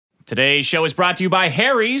Today's show is brought to you by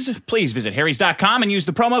Harry's. Please visit harrys.com and use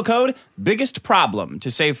the promo code BIGGESTPROBLEM to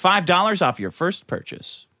save $5 off your first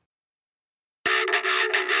purchase.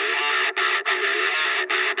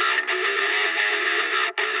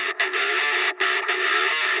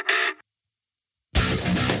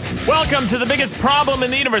 Welcome to the biggest problem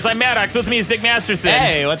in the universe. I'm Maddox. With me is Dick Masterson.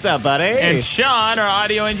 Hey, what's up, buddy? And Sean, our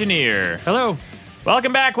audio engineer. Hello.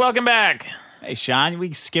 Welcome back. Welcome back. Hey, Sean,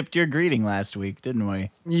 we skipped your greeting last week, didn't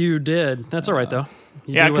we? You did. That's all right, though.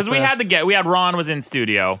 Yeah, because we had Ron was in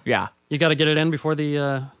studio. Yeah. You got to get it in before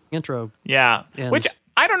the intro. Yeah. ends. Which,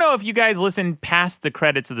 I don't know if you guys listen past the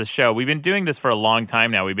credits of the show. We've been doing this for a long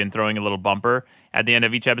time now. We've been throwing a little bumper at the end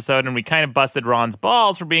of each episode, and we kind of busted Ron's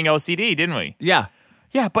balls for being OCD, didn't we? Yeah.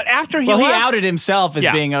 Yeah, but after he Well, left, he outed himself as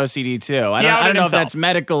Yeah. being OCD, too. I He don't outed know if himself. that's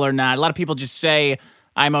medical or not. A lot of people just say,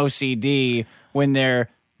 I'm OCD, when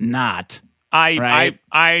they're not. Right?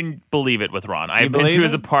 I believe it with Ron. I've been believe to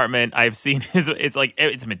his it? apartment. I've seen his.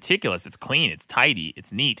 It's meticulous. It's clean. It's tidy.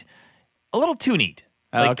 It's neat. A little too neat.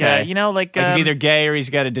 Okay. Like he's either gay or he's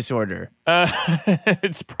got a disorder.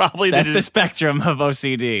 it's probably That's the spectrum of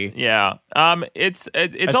OCD. Yeah. It's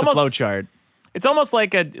That's almost the flow chart. It's almost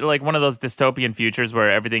like one of those dystopian futures where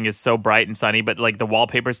everything is so bright and sunny, but like the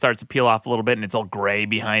wallpaper starts to peel off a little bit and it's all gray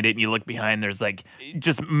behind it. And you look behind, there's like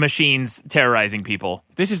just machines terrorizing people.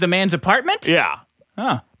 This is the man's apartment? Yeah.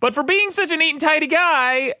 Huh. But for being such a neat and tidy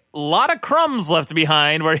guy, a lot of crumbs left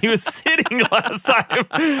behind where he was sitting last time.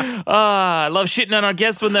 I love shitting on our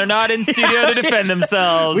guests when they're not in studio to defend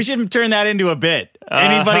themselves. We should turn that into a bit.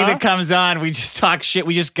 Anybody that comes on, we just talk shit.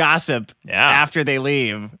 We just gossip after they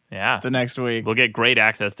leave the next week. We'll get great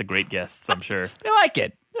access to great guests, I'm sure. They like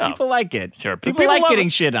it. Yeah. People like it. Sure. People like getting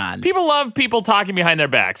shit on. People love people talking behind their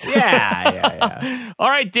backs. Yeah. All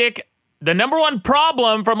right, Dick. The number one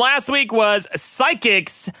problem from last week was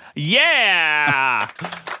psychics. Yeah.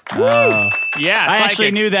 Woo. Yeah, I actually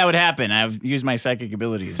psychics. knew that would happen. I've used my psychic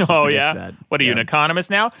abilities. to Oh, predict yeah? that. What are you, an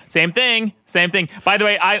economist now? Same thing. By the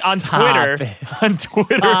way, on Stop Twitter,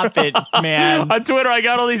 Stop it, man. on Twitter, I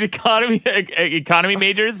got all these economy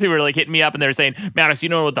majors who were like hitting me up and they were saying, Maddox, you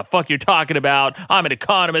know what the fuck you're talking about. I'm an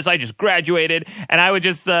economist. I just graduated. And I would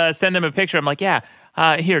just send them a picture. I'm like, yeah.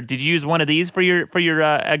 Here, did you use one of these for your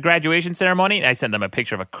graduation ceremony? And I sent them a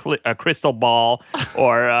picture of a crystal ball,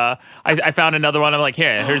 or I found another one. I'm like,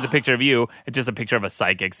 here's a picture of you. It's just a picture of a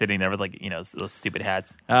psychic sitting there with those stupid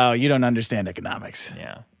hats. Oh, you don't understand economics.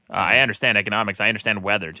 Yeah, I understand economics. I understand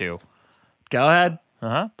weather too. Go ahead.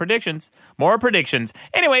 Predictions. More predictions.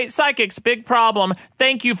 Anyway, psychics, big problem.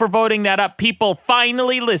 Thank you for voting that up. People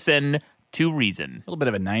finally listen to reason. A little bit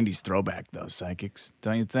of a 90s throwback, though, psychics,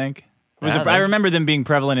 don't you think? Yeah, I remember them being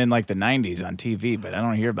prevalent in like the 90s on TV, but I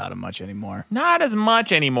don't hear about them much anymore. Not as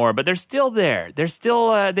much anymore, but they're still there. They're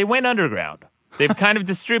still, they went underground. They've kind of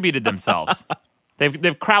distributed themselves. They've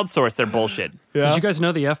crowdsourced their bullshit. Yeah. Did you guys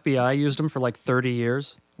know the FBI used them for like 30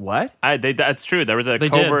 years? What? That's true. There was a They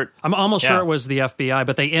covert. did. I'm almost sure it was the FBI,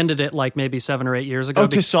 but they ended it like maybe 7 or 8 years ago. Oh,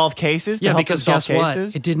 to solve cases? To yeah, help because them guess solve what?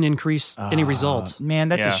 cases? It didn't increase any results. Man,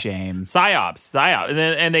 that's Yeah. a shame. Psyops.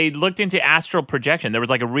 And they looked into astral projection. There was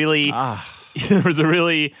like a really... There was a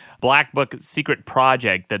really black book secret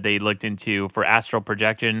project that they looked into for astral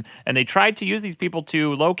projection, and they tried to use these people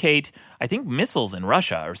to locate, I think, missiles in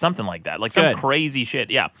Russia or something like that, like some Good. crazy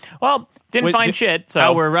shit. Yeah. Well, didn't find shit. So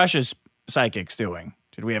How were Russia's psychics doing?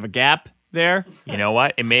 Did we have a gap there? you know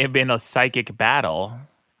what? It may have been a psychic battle,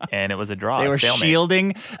 and it was a draw. They a were stalemate.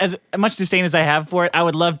 shielding. As much disdain as I have for it, I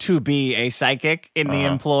would love to be a psychic in the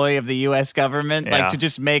employ of the U.S. government, Yeah. like to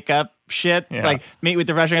just make up shit, Yeah. like meet with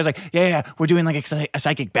the Russian guys, like, yeah, we're doing like a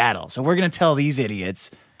psychic battle. So we're going to tell these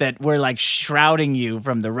idiots that we're like shrouding you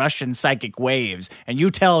from the Russian psychic waves, and you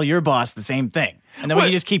tell your boss the same thing. And then we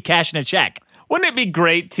can just keep cashing a check. Wouldn't it be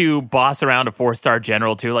great to boss around a 4-star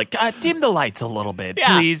general too? Like, dim the lights a little bit,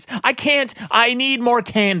 Yeah. please. I can't. I need more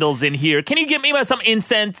candles in here. Can you get me some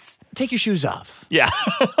incense? Take your shoes off. Yeah.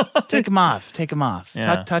 Take them off. Take them off.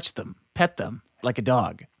 Yeah. Touch them. Pet them like a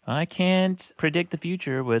dog. I can't predict the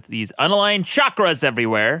future with these unaligned chakras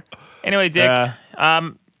everywhere. Anyway, Dick,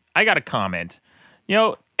 I got a comment. You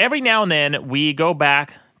know, every now and then we go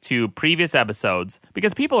back to previous episodes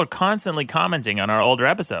because people are constantly commenting on our older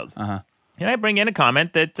episodes. And I bring in a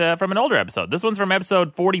comment that from an older episode. This one's from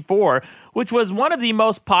episode 44, which was one of the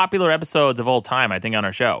most popular episodes of all time, I think, on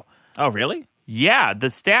our show. Oh, really? Yeah, the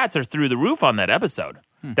stats are through the roof on that episode.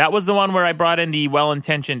 That was the one where I brought in the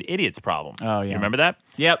well-intentioned idiots problem. Oh, yeah. You remember that?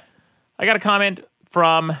 Yep. I got a comment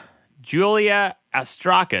from Julia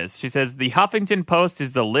Astrakis. She says, the Huffington Post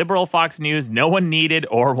is the liberal Fox News no one needed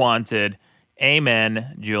or wanted.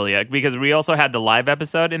 Amen, Julia. Because we also had the live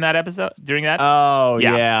episode in that episode during that. Oh,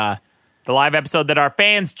 yeah. The live episode that our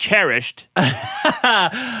fans cherished.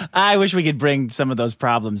 I wish we could bring some of those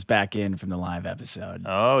problems back in from the live episode.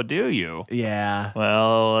 Oh, do you? Yeah.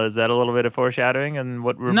 Well, is that a little bit of foreshadowing and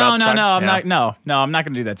what we're No, about to no, talk? no. I'm Yeah. not. No, I'm not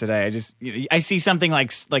going to do that today. I see something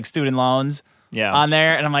like student loans on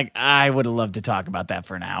there, and I'm like, I would have loved to talk about that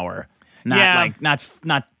for an hour.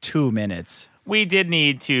 Not 2 minutes. We did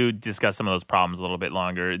need to discuss some of those problems a little bit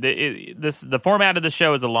longer. The format of the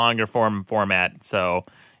show is a longer format, so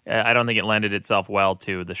I don't think it lended itself well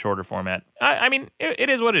to the shorter format. I mean, it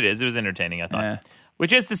is what it is. It was entertaining, I thought.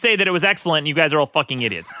 Which is to say that it was excellent, and you guys are all fucking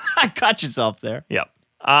idiots. I caught yourself there. Yep.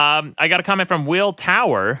 I got a comment from Will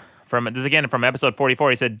Tower, from episode 44.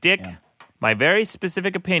 He said, Dick, my very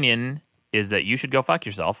specific opinion is that you should go fuck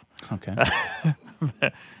yourself. Okay.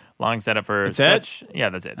 Long setup for That's such. it? Yeah,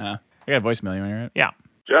 that's it. I got a voicemail. You want to hear it? Yeah.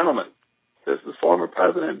 Gentlemen, this is former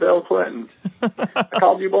President Bill Clinton. I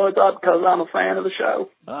called you boys up because I'm a fan of the show.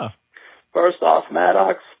 Oh. First off,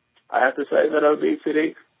 Maddox, I have to say that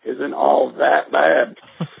obesity isn't all that bad.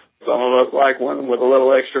 Some of us like one with a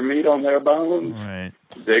little extra meat on their bones. Right.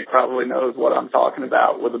 Dick probably knows what I'm talking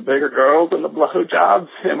about with the bigger girls and the blowjobs.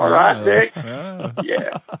 Am I right, Dick?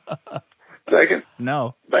 Yeah. Second,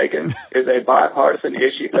 No. bacon is a bipartisan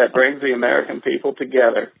issue that brings the American people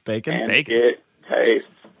together. Bacon? And Bacon. it tastes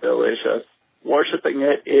delicious. Worshipping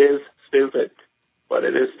it is stupid, but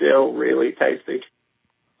it is still really tasty.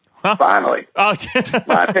 Huh? Finally, Oh,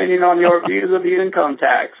 my opinion on your views of the income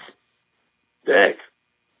tax. Dick,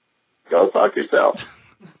 go fuck yourself.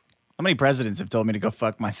 How many presidents have told me to go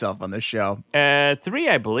fuck myself on this show? 3,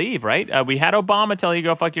 I believe, right? We had Obama tell you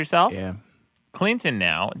go fuck yourself. Yeah. Clinton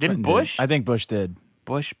now. Didn't Clinton Bush? did. I think Bush did.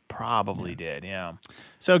 Bush probably did, yeah.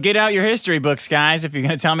 So get out your history books, guys, if you're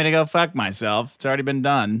going to tell me to go fuck myself. It's already been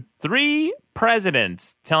done. 3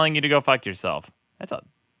 presidents telling you to go fuck yourself. That's a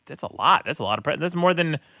lot. That's a lot of that's more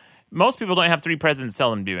than most people don't have 3 presidents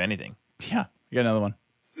tell them to do anything. Yeah. You got another one.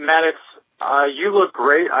 Maddox, you look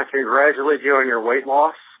great. I congratulate you on your weight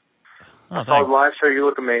loss. Oh, I saw thanks. the live show. You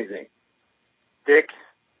look amazing. Dick,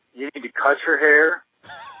 you need to cut your hair,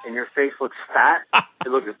 and your face looks fat. It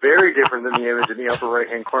looks very different than the image in the upper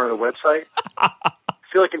right-hand corner of the website. I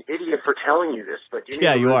feel like an idiot for telling you this, but you need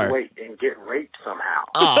to lose weight and get raped somehow.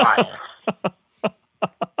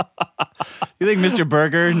 You think Mr.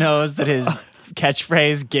 Berger knows that his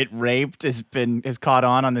catchphrase "get raped" has caught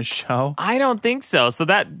on the show? I don't think so. So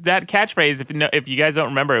that catchphrase, if you guys don't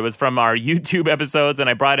remember, it was from our YouTube episodes, and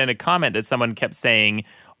I brought in a comment that someone kept saying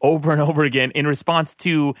over and over again in response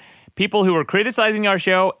to people who were criticizing our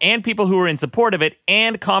show and people who were in support of it,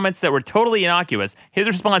 and comments that were totally innocuous. His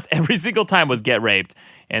response every single time was "get raped,"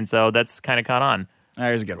 and so that's kind of caught on.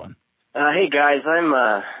 Here's a good one. Hey guys, I'm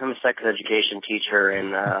a sex education teacher,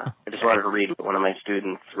 and I just wanted to read what one of my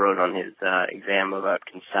students wrote on his exam about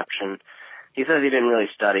conception. He says he didn't really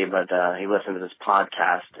study, but he listened to this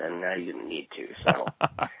podcast, and he didn't need to. So,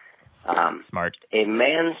 Smart. A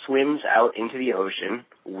man swims out into the ocean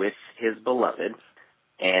with his beloved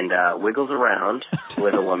and wiggles around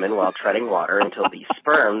with a woman while treading water until the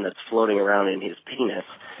sperm that's floating around in his penis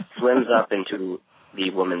swims up into the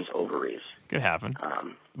woman's ovaries. Could happen.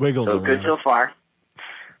 Wiggles So around. good so far.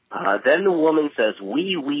 Then the woman says,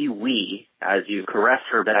 wee, wee, wee, as you caress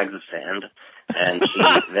her bags of sand, and she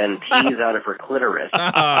then pees out of her clitoris,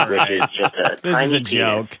 which is just a This tiny is a penis,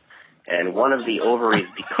 joke. and one of the ovaries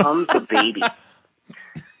becomes a baby.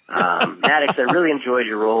 Maddox, I really enjoyed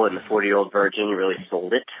your role in the 40-Year-Old Virgin. You really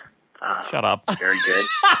sold it. Shut up. Very good.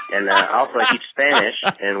 And also, I teach Spanish,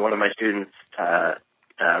 and one of my students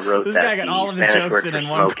wrote This that guy got the all of his Spanish jokes word in for in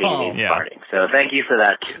one smoking call. means Yeah. farting. So thank you for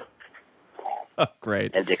that, too. Oh,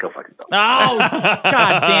 great. And Dick, go fuck yourself. Oh,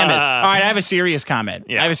 God damn it. All right, I have a serious comment.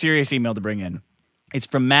 Yeah. I have a serious email to bring in. It's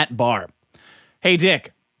from Matt Barr. Hey,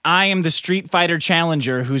 Dick. I am the Street Fighter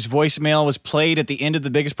challenger whose voicemail was played at the end of The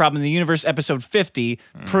Biggest Problem in the Universe, episode 50,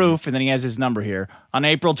 proof, and then he has his number here, on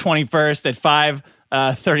April 21st at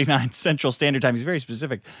 5:39 Central Standard Time. He's very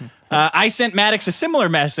specific. I sent Maddox a similar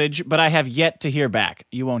message, but I have yet to hear back.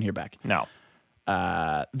 You won't hear back. No.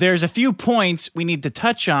 There's a few points we need to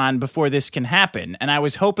touch on before this can happen, and I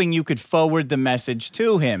was hoping you could forward the message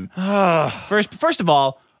to him. First of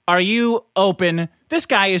all, are you open? This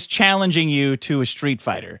guy is challenging you to a Street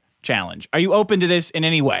Fighter challenge. Are you open to this in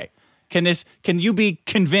any way? Can you be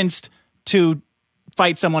convinced to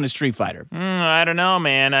fight someone in Street Fighter? I don't know,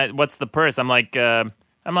 man. What's the purse? I'm like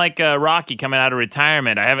Rocky coming out of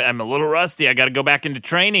retirement. I'm a little rusty. I got to go back into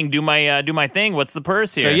training, do my thing. What's the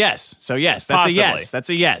purse here? So yes, that's Possibly. a yes. That's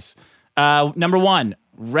a yes. Number one,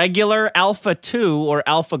 Regular Alpha 2 or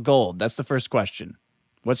Alpha Gold? That's the first question.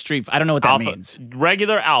 What Street? I don't know what that Alpha. means.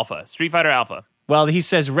 Regular Alpha. Street Fighter Alpha. Well, he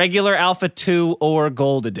says regular Alpha 2 or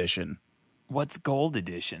Gold Edition. What's Gold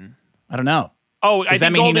Edition? I don't know. Oh, Does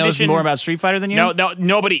that mean he knows more about Street Fighter than you? No,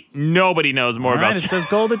 nobody knows more All right, about it says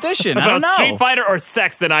Gold Edition. I don't about know. Street Fighter or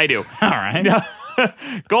sex than I do. All right.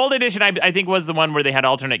 Gold Edition, I think, was the one where they had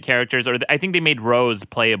alternate characters, or I think they made Rose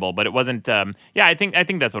playable, but it wasn't. I think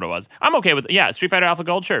that's what it was. I'm okay with Street Fighter Alpha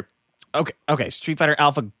Gold, sure. Okay. Street Fighter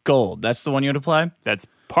Alpha Gold. That's the one you would play? That's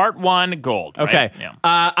part 1 Gold. Right? Okay. Yeah.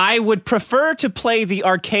 I would prefer to play the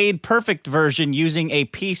Arcade Perfect version using a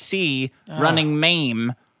PC running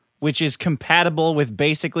MAME, which is compatible with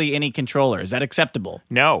basically any controller. Is that acceptable?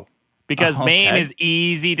 No. Because MAME okay. is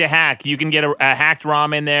easy to hack. You can get a hacked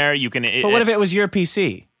ROM in there. You can. But what if it was your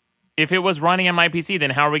PC? If it was running on my PC, then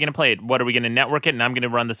how are we going to play it? What, are we going to network it and I'm going to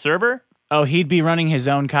run the server? Oh, he'd be running his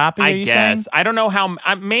own copy, are you guess. saying? I don't know how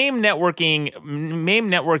MAME Network's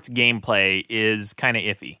gameplay is kind of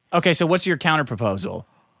iffy. Okay, so what's your counter proposal?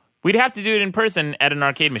 We'd have to do it in person at an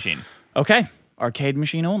arcade machine. Okay, arcade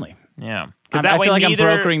machine only. Yeah. I feel like I'm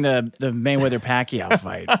brokering the Mayweather-Pacquiao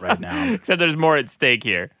fight right now. Except there's more at stake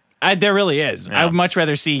here. There really is. Yeah. I would much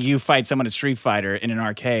rather see you fight someone at Street Fighter in an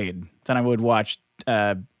arcade than I would watch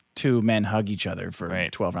two men hug each other for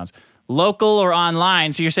 12 rounds. Local or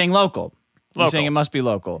online? So you're saying local. You're saying it must be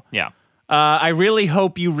local. Yeah. I really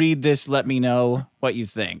hope you read this. Let me know what you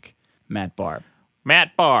think. Matt Barr.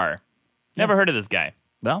 Matt Barr. Never heard of this guy.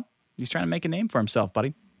 Well, he's trying to make a name for himself,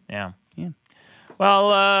 buddy. Yeah. Yeah.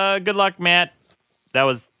 Well, good luck, Matt. That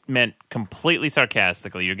was meant completely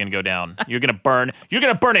sarcastically. You're going to go down. You're going to burn. You're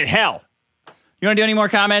going to burn in hell. You want to do any more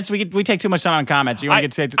comments? We take too much time on comments. You want to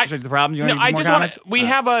get straight to the problem? You want to do more comments? We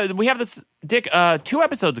have this, Dick, 2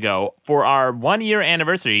 episodes ago for our 1-year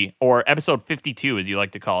anniversary, or episode 52, as you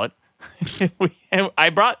like to call it. I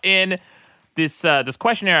brought in this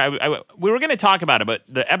questionnaire. We were going to talk about it, but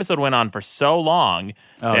the episode went on for so long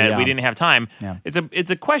that we didn't have time. Yeah. It's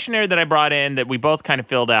a questionnaire that I brought in that we both kind of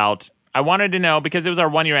filled out. I wanted to know, because it was our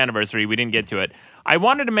 1-year anniversary, we didn't get to it. I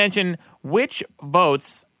wanted to mention which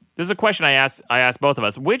votes. This is a question I asked both of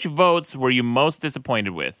us. Which votes were you most disappointed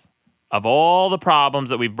with of all the problems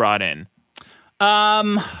that we've brought in?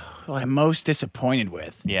 What I'm most disappointed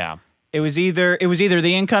with. Yeah. It was either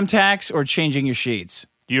the income tax or changing your sheets.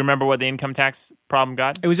 Do you remember what the income tax problem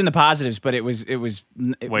got? It was in the positives, but it was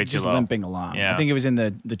Way just too low. limping along. Yeah. I think it was in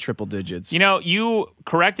the triple digits. You know, you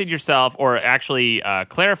corrected yourself, or actually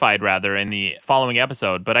clarified, rather, in the following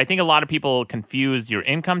episode, but I think a lot of people confused your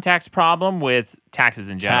income tax problem with taxes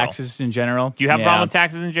in general. Taxes in general. Do you have a problem with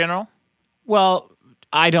taxes in general? Well,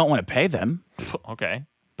 I don't want to pay them. Okay.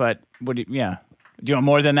 But do you want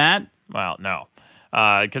more than that? Well, no.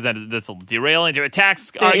 Because this will derail into a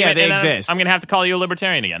tax argument. They and exist. I'm going to have to call you a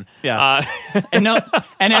libertarian again. Yeah.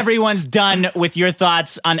 And everyone's done with your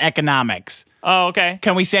thoughts on economics. Oh, okay.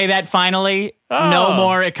 Can we say that finally? No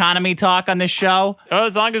more economy talk on this show? Oh,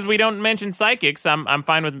 as long as we don't mention psychics, I'm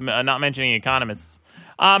fine with not mentioning economists.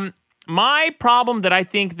 My problem that I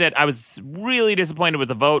think that I was really disappointed with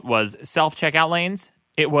the vote was self-checkout lanes.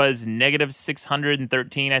 It was negative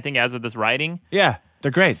 613, I think, as of this writing. Yeah,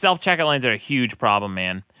 they're great. Self-checkout lanes are a huge problem,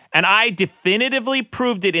 man. And I definitively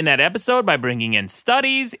proved it in that episode by bringing in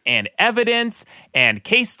studies and evidence and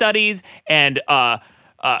case studies and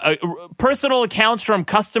personal accounts from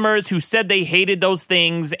customers who said they hated those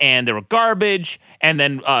things and they were garbage, and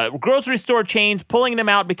then grocery store chains pulling them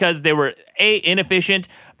out because they were A, inefficient,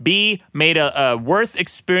 B, made a worse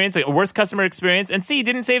experience, a worse customer experience, and C,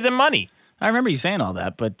 didn't save them money. I remember you saying all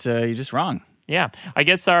that, but you're just wrong. Yeah, I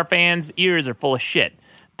guess our fans' ears are full of shit.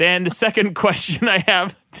 Then the second question I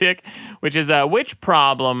have, Dick, which is which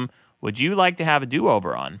problem would you like to have a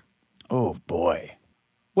do-over on? Oh, boy.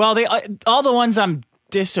 Well, all the ones I'm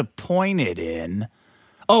disappointed in.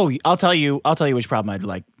 Oh, I'll tell you which problem I'd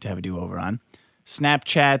like to have a do-over on.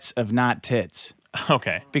 Snapchats of not tits.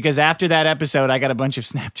 Okay. Because after that episode, I got a bunch of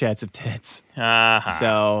Snapchats of tits. Uh-huh.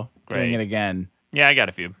 So, Great. doing it again. Yeah, I got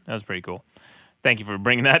a few. That was pretty cool. Thank you for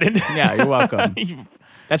bringing that in. Yeah, you're welcome.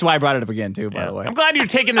 That's why I brought it up again, too, by the way. I'm glad you're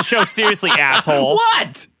taking the show seriously, asshole.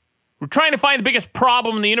 What? We're trying to find the biggest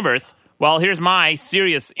problem in the universe. Well, here's my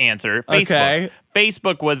serious answer. Facebook. Okay.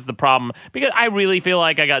 Facebook was the problem because I really feel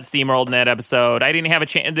like I got steamrolled in that episode. I didn't have a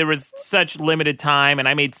chance. There was such limited time, and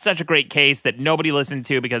I made such a great case that nobody listened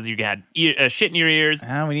to because you had shit in your ears.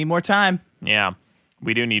 We need more time. Yeah,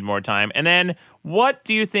 we do need more time. And then what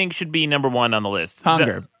do you think should be number one on the list?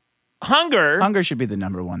 Hunger. Hunger should be the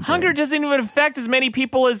number one thing. Hunger doesn't even affect as many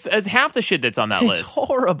people as half the shit that's on that list. It's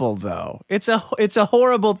horrible, though. It's a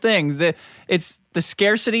horrible thing. The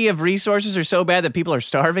scarcity of resources are so bad that people are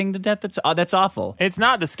starving to death. That's awful. It's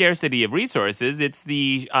not the scarcity of resources. It's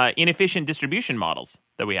the inefficient distribution models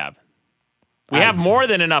that we have. We have more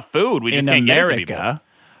than enough food. We just can't get it to people.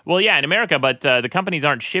 Well, yeah, in America, but the companies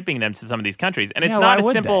aren't shipping them to some of these countries. And it's not a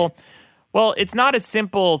simple... Well, it's not a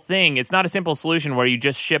simple thing. It's not a simple solution where you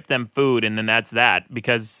just ship them food and then that's that.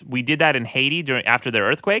 Because we did that in Haiti after their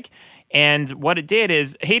earthquake. And what it did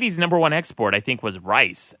is Haiti's number one export, I think, was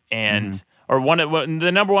rice. And or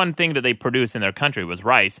the number one thing that they produce in their country was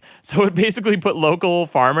rice. So it basically put local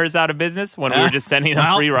farmers out of business when we were just sending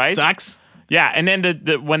them free rice. Sucks. Yeah, and then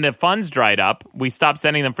when the funds dried up, we stopped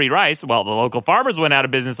sending them free rice. Well, the local farmers went out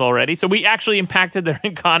of business already, so we actually impacted their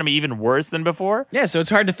economy even worse than before. Yeah, so it's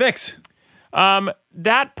hard to fix.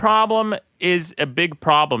 That problem is a big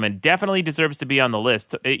problem and definitely deserves to be on the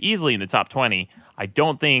list, easily in the top 20. I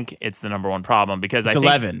don't think it's the number one problem because it's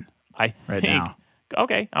 11 right now.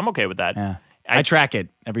 Okay, I'm okay with that. Yeah. I track it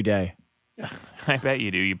every day. I bet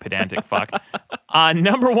you do, you pedantic fuck.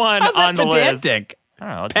 Number one on the list. Pedantic? I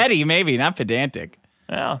don't know. Petty, maybe, not pedantic.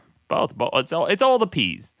 Yeah, both. It's all the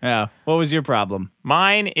P's. Yeah. What was your problem?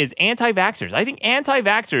 Mine is anti-vaxxers. I think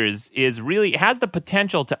anti-vaxxers has the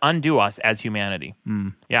potential to undo us as humanity.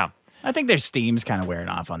 Yeah. I think their steam's kind of wearing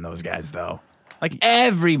off on those guys, though. Like,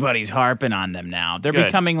 everybody's harping on them now. They're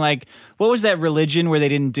becoming like, what was that religion where they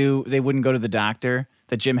wouldn't go to the doctor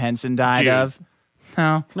that Jim Henson died Jews.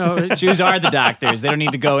 of? No, Jews are the doctors. They don't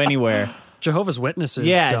need to go anywhere. Jehovah's Witnesses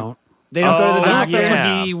don't. They don't go to the doctor. That's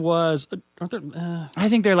what he was. I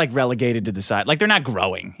think they're like relegated to the side. Like they're not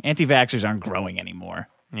growing. Anti-vaxxers aren't growing anymore.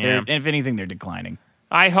 Yeah. If anything, they're declining.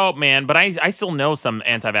 I hope, man. But I still know some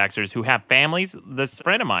anti-vaxxers who have families. This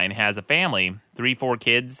friend of mine has a family, 3-4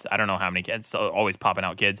 kids. I don't know how many kids. So always popping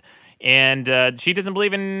out kids. And she doesn't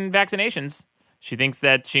believe in vaccinations. She thinks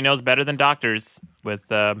that she knows better than doctors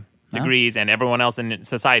with degrees and everyone else in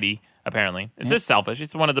society. Apparently. It's just selfish.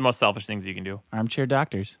 It's one of the most selfish things you can do. Armchair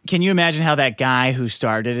doctors. Can you imagine how that guy who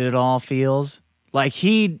started it all feels? Like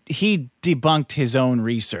he debunked his own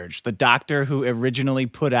research. The doctor who originally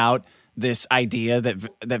put out this idea that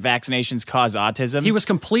vaccinations cause autism. He was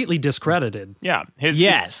completely discredited. Yeah.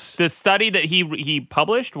 The study that he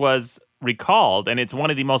published was recalled, and it's one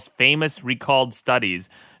of the most famous recalled studies.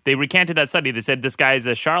 They recanted that study. They said this guy is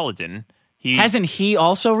a charlatan. Hasn't he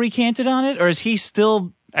also recanted on it? Or is he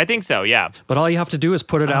still... I think so, yeah. But all you have to do is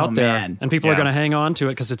put it out there, and people are going to hang on to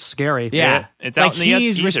it because it's scary. Yeah. It's out in the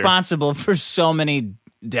he's ether. responsible for so many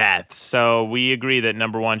deaths. So we agree that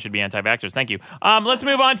number one should be anti-vaxxers. Thank you. Let's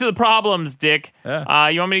move on to the problems, Dick. You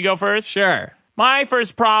want me to go first? Sure. My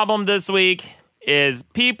first problem this week is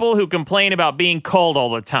people who complain about being cold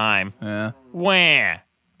all the time. Wah.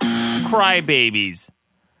 Crybabies.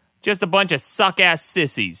 Just a bunch of suck-ass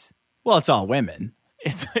sissies. Well, it's all women.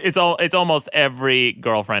 It's almost every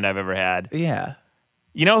girlfriend I've ever had. Yeah.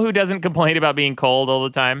 You know who doesn't complain about being cold all the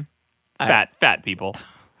time? Fat people.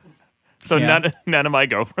 So none of my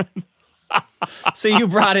girlfriends. So you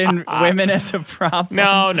brought in women as a problem?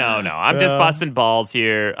 No. I'm just busting balls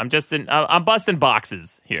here. I'm busting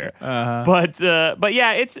boxes here. But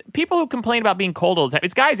yeah, it's people who complain about being cold all the time.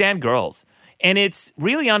 It's guys and girls, and it's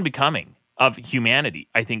really unbecoming of humanity,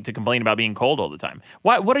 I think, to complain about being cold all the time.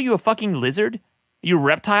 What are you, a fucking lizard? You a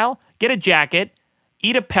reptile? Get a jacket,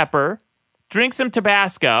 eat a pepper, drink some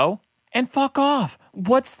Tabasco, and fuck off.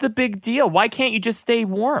 What's the big deal? Why can't you just stay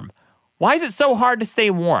warm? Why is it so hard to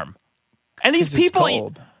stay warm? And these people,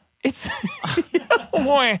 it's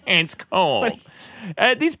cold. It's cold.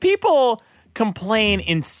 These people complain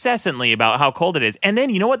incessantly about how cold it is, and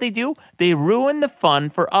then you know what they do? They ruin the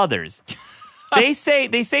fun for others. They say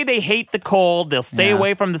they hate the cold. They'll stay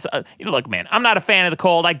away from this. Look, man, I'm not a fan of the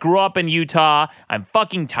cold. I grew up in Utah. I'm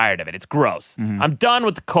fucking tired of it. It's gross. Mm-hmm. I'm done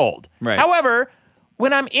with the cold. Right. However,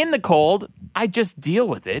 when I'm in the cold, I just deal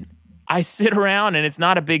with it. I sit around and it's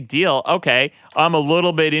not a big deal. Okay, I'm a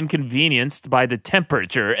little bit inconvenienced by the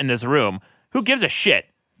temperature in this room. Who gives a shit?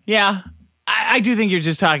 Yeah, I do think you're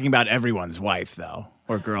just talking about everyone's wife, though,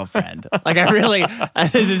 or girlfriend. Like, I really,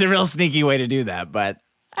 this is a real sneaky way to do that, but...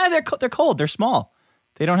 they're cold. They're small.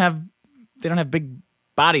 They don't have big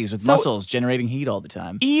bodies with muscles generating heat all the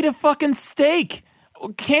time. Eat a fucking steak.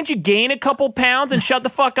 Can't you gain a couple pounds and shut the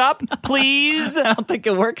fuck up, please? I don't think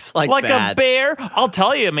it works like that. Like a bear? I'll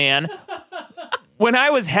tell you, man. when I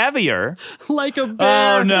was heavier, Like a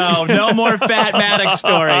bear. Oh no more Fat Maddox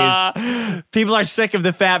stories. People are sick of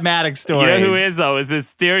the Fat Maddox stories. you know who is though? Is his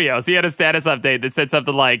stereo. So he had a status update that said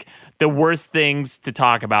something like the worst things to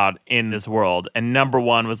talk about in this world, and number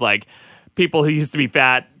one was like people who used to be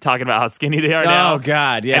fat talking about how skinny they are now. Oh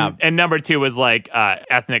God, yeah. And number two was like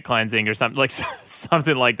ethnic cleansing or something like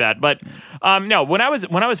something like that. But no, when I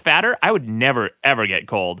was fatter, I would never ever get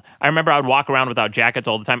cold. I remember I would walk around without jackets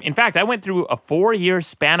all the time. In fact, I went through a 4-year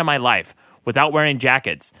span of my life without wearing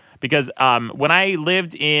jackets because when I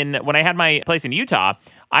had my place in Utah,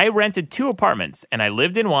 I rented 2 apartments, and I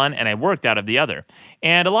lived in one, and I worked out of the other.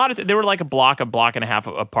 And a lot of they were like a block and a half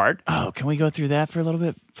apart. Oh, can we go through that for a little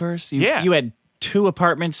bit first? Yeah. You had 2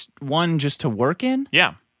 apartments, one just to work in?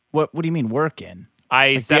 Yeah, What do you mean work in?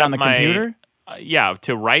 I set be up on the my computer? Yeah,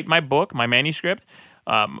 to write my book, my manuscript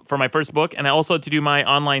for my first book, and also to do my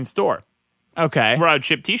online store. Okay. Where I would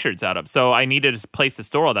ship T-shirts out of. So I needed a place to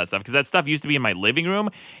store all that stuff because that stuff used to be in my living room,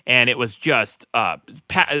 and it was just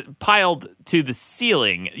piled to the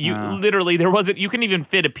ceiling. You literally you couldn't even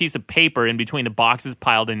fit a piece of paper in between the boxes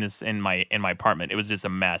piled in my apartment. It was just a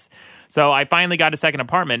mess. So I finally got a second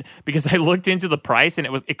apartment because I looked into the price, and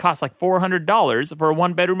it cost like $400 for a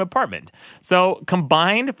 1-bedroom apartment. So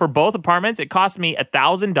combined for both apartments, it cost me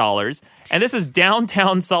 $1,000, and this is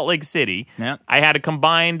downtown Salt Lake City. Yeah. I had a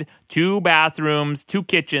combined 2 bathrooms, 2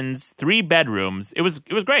 kitchens, 3 bedrooms. It was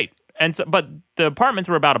great. And so, but the apartments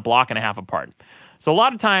were about a block and a half apart. So a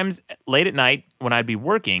lot of times late at night when I'd be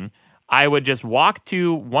working, I would just walk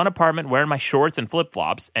to one apartment wearing my shorts and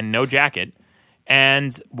flip-flops and no jacket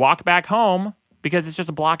and walk back home because it's just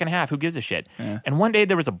a block and a half. Who gives a shit? Yeah. And one day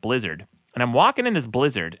there was a blizzard, and I'm walking in this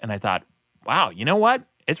blizzard, and I thought, wow, you know what?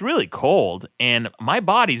 It's really cold, and my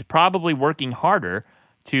body's probably working harder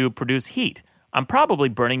to produce heat. I'm probably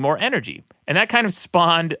burning more energy. And that kind of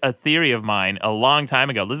spawned a theory of mine a long time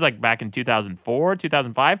ago. This is like back in 2004,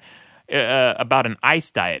 2005, about an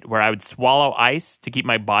ice diet where I would swallow ice to keep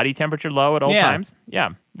my body temperature low at all times.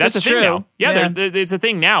 Yeah. That's a thing true. now. Yeah, Yeah. it's a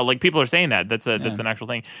thing now. Like people are saying that. That's an actual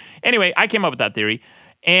thing. Anyway, I came up with that theory.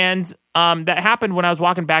 And that happened when I was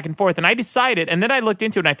walking back and forth. And I decided, and then I looked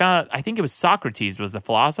into it and I found out, I think it was Socrates was the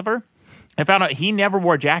philosopher. I found out he never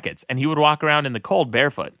wore jackets and he would walk around in the cold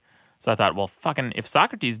barefoot. So I thought, well, fucking, if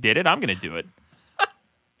Socrates did it, I'm going to do it.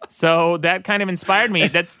 So that kind of inspired me.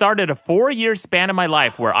 That started a 4-year span of my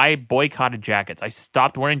life where I boycotted jackets. I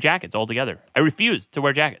stopped wearing jackets altogether. I refused to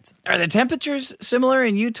wear jackets. Are the temperatures similar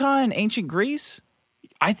in Utah and ancient Greece?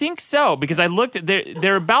 I think so, because I looked at,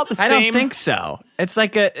 they're about the same. I don't think so. It's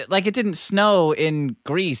like it didn't snow in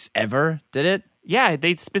Greece ever, did it? Yeah,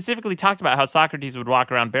 they specifically talked about how Socrates would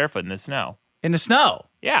walk around barefoot in the snow. In the snow?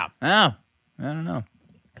 Yeah. Oh, I don't know.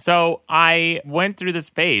 So I went through this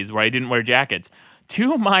phase where I didn't wear jackets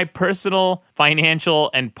to my personal, financial,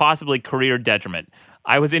 and possibly career detriment.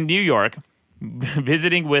 I was in New York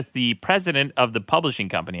visiting with the president of the publishing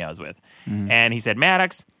company I was with. And he said,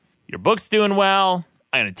 Maddox, your book's doing well.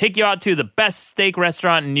 I'm going to take you out to the best steak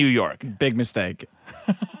restaurant in New York. Big mistake.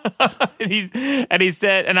 and he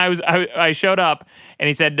said, and I showed up, and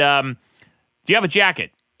he said, do you have a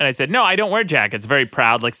jacket? And I said, no, I don't wear jackets. Very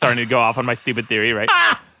proud, like starting to go off on my stupid theory, right?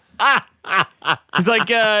 He's like,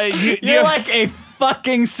 you're like a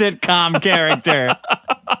fucking sitcom character.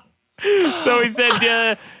 So he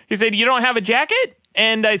said, you don't have a jacket?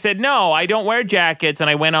 And I said, no, I don't wear jackets. And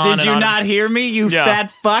I went on. Did you not hear me, you fat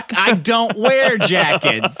fuck? I don't wear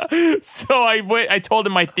jackets. So I told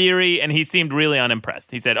him my theory, and he seemed really unimpressed.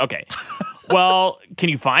 He said, okay, well, can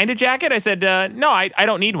you find a jacket? I said, no, I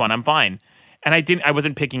don't need one. I'm fine. And I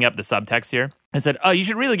wasn't picking up the subtext here. I said, oh, you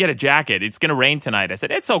should really get a jacket. It's going to rain tonight. I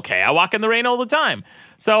said, it's okay. I walk in the rain all the time.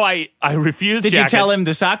 So I refused Did jackets. you tell him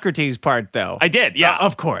the Socrates part, though? I did, yeah.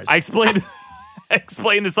 Of course. I explained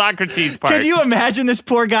the Socrates part. Could you imagine this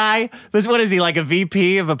poor guy? What is he, like a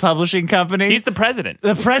VP of a publishing company? He's the president.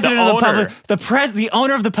 The president the of the owner. the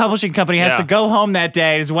owner of the publishing company has to go home that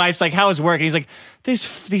day. His wife's like, "How is work?" And he's like,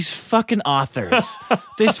 "These fucking authors,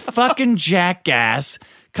 this fucking jackass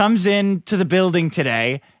comes into the building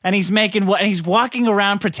today, and he's making what? And he's walking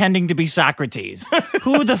around pretending to be Socrates.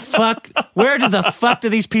 Who the fuck? Where do the fuck do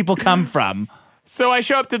these people come from?" So I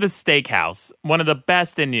show up to the steakhouse, one of the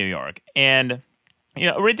best in New York, and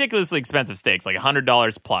ridiculously expensive steaks, like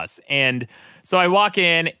 $100 plus. And so I walk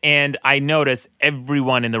in and I notice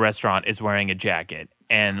everyone in the restaurant is wearing a jacket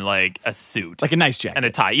and like a suit. Like a nice jacket. And a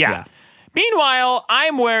tie, yeah. Meanwhile,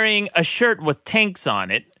 I'm wearing a shirt with tanks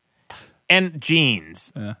on it and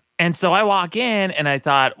jeans. Yeah. And so I walk in and I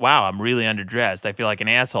thought, wow, I'm really underdressed. I feel like an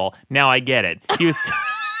asshole. Now I get it. He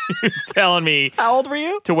She was telling me How old were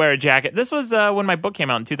you? to wear a jacket. This was when my book came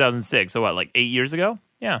out in 2006. So what, like 8 years ago?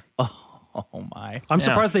 Yeah. Oh my. I'm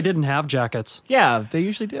surprised they didn't have jackets. Yeah, they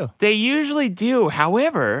usually do. They usually do.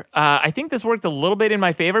 However, I think this worked a little bit in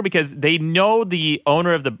my favor because they know the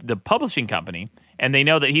owner of the publishing company, and they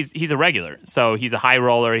know that he's a regular. So he's a high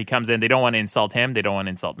roller. He comes in. They don't want to insult him. They don't want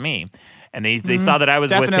to insult me. And they saw that I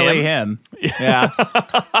was with him. Definitely him. Yeah.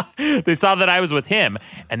 They saw that I was with him,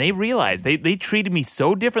 and they realized they treated me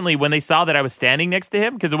so differently when they saw that I was standing next to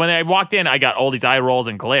him. Because when I walked in, I got all these eye rolls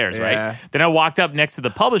and glares, Yeah. right? Then I walked up next to the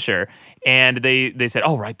publisher, and they said,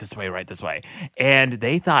 "Oh, right this way." And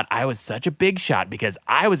they thought I was such a big shot because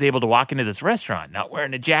I was able to walk into this restaurant, not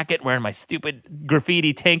wearing a jacket, wearing my stupid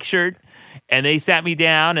graffiti tank shirt. And they sat me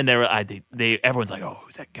down, and everyone's like, "Oh,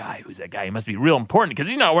 who's that guy? Who's that guy? He must be real important because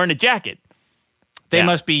he's not wearing a jacket." They Yeah.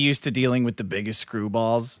 must be used to dealing with the biggest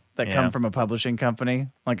screwballs that Yeah. come from a publishing company,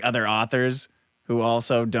 like other authors who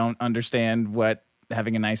also don't understand what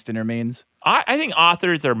having a nice dinner means. I think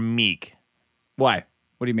authors are meek. Why?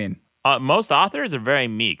 What do you mean? Most authors are very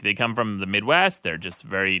meek. They come from the Midwest. They're just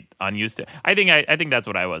very unused to. I think that's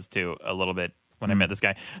what I was too a little bit when I met this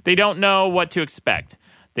guy. They don't know what to expect.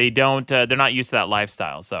 They don't. They're not used to that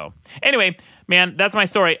lifestyle. So anyway, man, that's my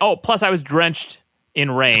story. Oh, plus I was drenched in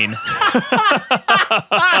rain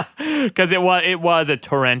because it was a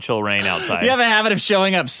torrential rain outside. You have a habit of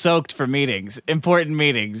showing up soaked for meetings, important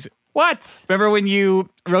meetings. What? Remember when you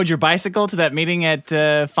rode your bicycle to that meeting at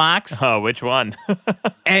Fox Oh, which one?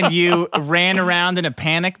 and you ran around in a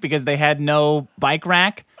panic because they had no bike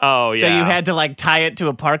rack? Oh, yeah. So you had to like tie it to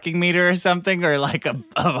a parking meter or something, or like a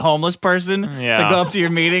homeless person Yeah. to go up to your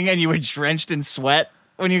meeting, and you were drenched in sweat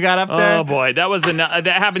when you got up there. Oh boy, that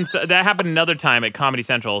happened another time at Comedy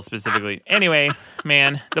Central specifically. Anyway,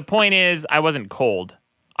 man, the point is I wasn't cold.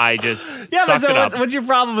 I just Yeah, but sucked it up. what's your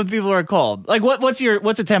problem with people who are cold? Like, what's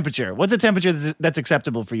a temperature? What's a temperature that's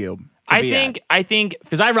acceptable for you? I think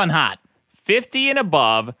Because I run hot. 50 and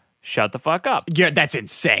above, shut the fuck up. Yeah, that's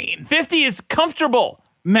insane. 50 is comfortable.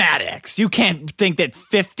 Maddox, you can't think that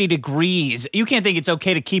 50 degrees, you can't think it's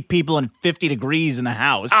okay to keep people in 50 degrees in the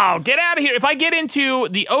house. Oh, get out of here. If I get into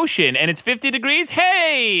the ocean and it's 50 degrees,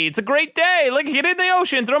 hey, it's a great day. Like, get in the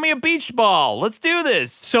ocean, throw me a beach ball. Let's do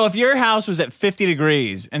this. So if your house was at 50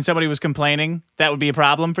 degrees and somebody was complaining, that would be a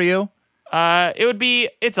problem for you?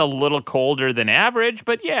 It's a little colder than average,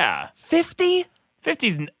 but yeah. 50?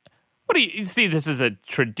 50's... What do you see? This is a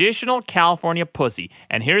traditional California pussy.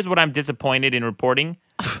 And here's what I'm disappointed in reporting.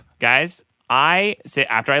 Guys, I say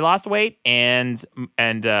after I lost weight and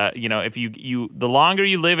if you the longer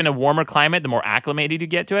you live in a warmer climate, the more acclimated you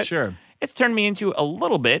get to it. Sure. It's turned me into a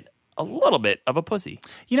little bit of a pussy.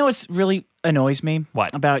 You know what's really annoys me?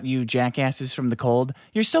 What? About you jackasses from the cold?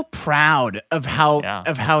 You're so proud of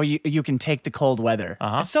how you can take the cold weather.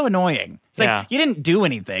 It's so annoying. It's Yeah. like you didn't do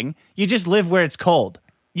anything. You just live where it's cold.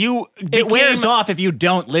 It Wears off if you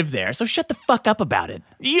don't live there. So shut the fuck up about it.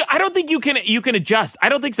 I don't think you can adjust. I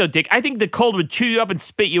don't think so, Dick. I think the cold would chew you up and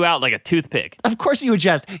spit you out like a toothpick. Of course you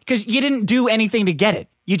adjust, because you didn't do anything to get it.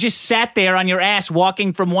 You just sat there on your ass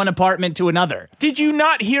walking from one apartment to another. Did you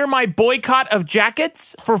not hear my boycott of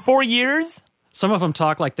jackets for 4 years? Some of them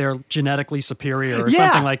talk like they're genetically superior or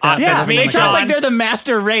something like that. Yeah, That's me, they talk Sean. like they're the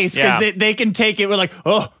master race because Yeah. they can take it. We're like,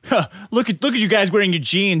 oh, look at you guys wearing your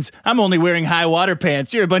jeans. I'm only wearing high water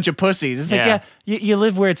pants. You're a bunch of pussies. It's like, Yeah. you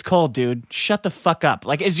live where it's cold, dude. Shut the fuck up.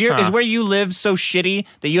 Like, is where you live so shitty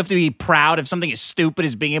that you have to be proud of something as stupid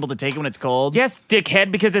as being able to take it when it's cold? Yes,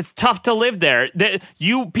 dickhead, because it's tough to live there.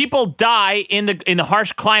 People die in the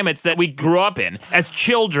harsh climates that we grew up in as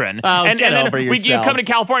children. Oh, and get then over you yourself. come to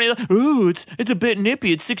California, ooh, it's a bit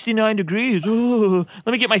nippy. It's 69 degrees. Ooh, let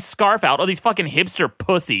me get my scarf out. Oh, these fucking hipster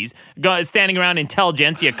pussies standing around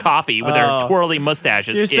Intelligentsia coffee with their twirly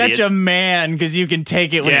mustaches. You're idiots. such a man because you can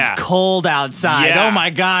take it when Yeah. it's cold outside. Yeah. Oh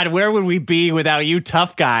my God, where would we be without you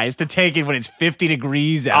tough guys to take it when it's 50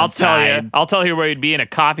 degrees outside? I'll tell you where you'd be in a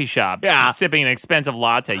coffee shop, Yeah. sipping an expensive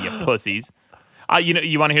latte, you pussies.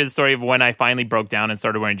 You want to hear the story of when I finally broke down and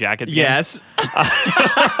started wearing jackets again? Yes.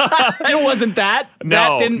 It wasn't that. No,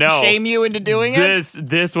 that didn't no. shame you into doing it.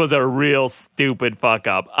 This was a real stupid fuck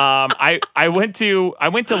up. I went to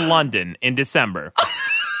London in December,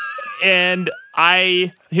 and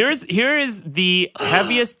here is the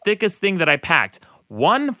heaviest, thickest thing that I packed.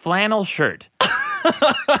 One flannel shirt.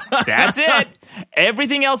 That's it.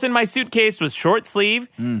 Everything else in my suitcase was short sleeve,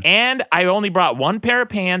 and I only brought one pair of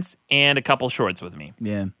pants and a couple shorts with me.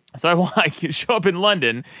 Yeah. So I show up in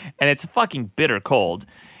London, and it's fucking bitter cold.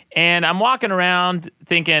 And I'm walking around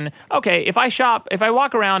thinking, okay, if I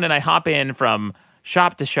walk around and I hop in from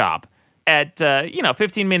shop to shop, at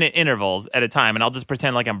 15-minute intervals at a time, and I'll just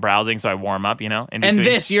pretend like I'm browsing so I warm up, in And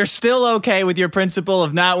between. you're still okay with your principle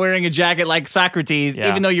of not wearing a jacket like Socrates, Yeah.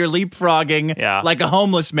 even though you're leapfrogging Yeah. like a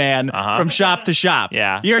homeless man from shop to shop.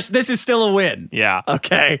 Yeah. This is still a win. Yeah.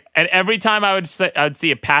 Okay. And every time I would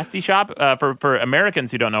see a pasty shop, for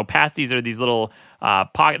Americans who don't know, pasties are these little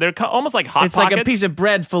pocket. They're almost like hot It's pockets. like a piece of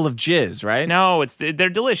bread full of jizz, right? No, they're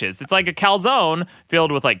delicious. It's like a calzone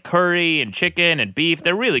filled with like curry and chicken and beef.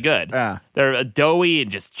 They're really good. Yeah. They're doughy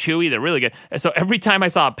and just chewy. They're really good. And so every time I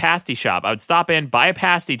saw a pasty shop, I would stop in, buy a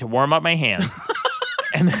pasty to warm up my hands.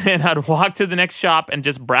 And then I'd walk to the next shop and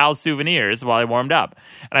just browse souvenirs while I warmed up.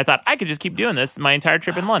 And I thought I could just keep doing this my entire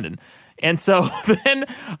trip in London. And so then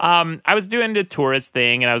I was doing the tourist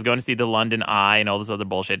thing, and I was going to see the London Eye and all this other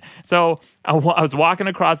bullshit. So I was walking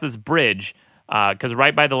across this bridge because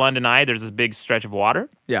right by the London Eye, there's this big stretch of water.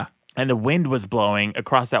 Yeah. And the wind was blowing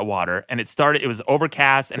across that water, and it was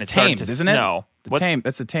overcast, and it started to isn't snow. it?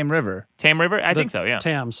 That's the Tame River. Tame River? I think so, yeah.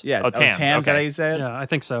 Thames. Yeah. Oh, Thames. Thames, is that Okay. how you say it? Yeah, I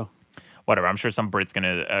think so. Whatever. I'm sure some Brit's going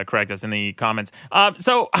to correct us in the comments.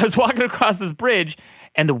 So I was walking across this bridge,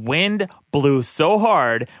 and the wind blew so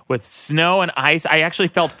hard with snow and ice. I actually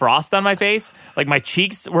felt frost on my face. Like my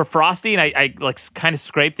cheeks were frosty, and I like kind of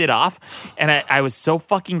scraped it off. And I was so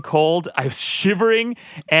fucking cold. I was shivering.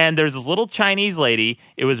 And there's this little Chinese lady.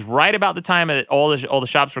 It was right about the time that all the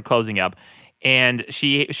shops were closing up. And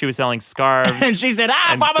she was selling scarves. And she said,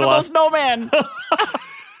 and abominable gloves. snowman.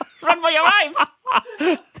 Run for your life.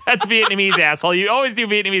 That's Vietnamese, asshole. You always do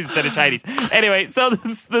Vietnamese instead of Chinese. Anyway, so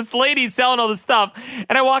this lady's selling all this stuff,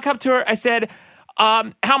 and I walk up to her. I said,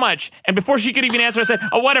 how much? And before she could even answer, I said,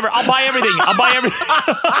 whatever. I'll buy everything.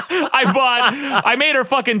 I made her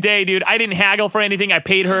fucking day, dude. I didn't haggle for anything. I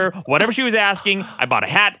paid her whatever she was asking. I bought a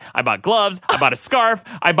hat. I bought gloves. I bought a scarf.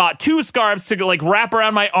 I bought 2 scarves to like wrap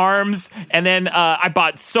around my arms. And then I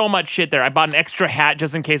bought so much shit there. I bought an extra hat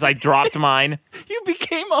just in case I dropped mine. You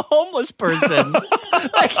became a homeless person.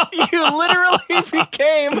 Like, you literally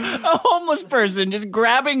became a homeless person, just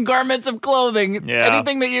grabbing garments of clothing, Yeah.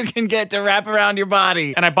 anything that you can get to wrap around your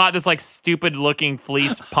body. And I bought this like stupid looking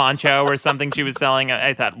fleece poncho or something she was selling.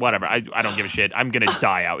 I thought, whatever. I don't give a shit. I'm going to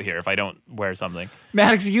die out here if I don't wear something.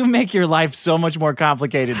 Maddox, you make your life so much more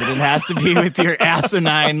complicated than it has to be with your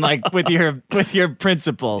asinine, like with your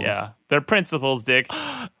principles. Yeah. They're principles, Dick.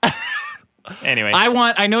 Anyway.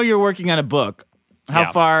 I know you're working on a book.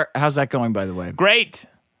 Yeah. How's that going, by the way? Great.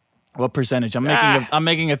 What percentage? I'm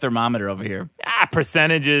making a thermometer over here.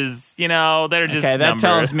 Percentages, they're just Okay, that numbers.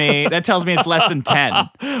 tells me it's less than 10.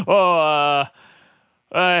 I'm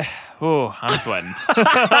sweating.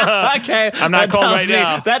 Okay. I'm not cold right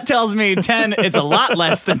now. That tells me 10, it's a lot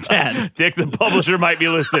less than 10. Dick, the publisher might be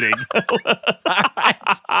listening.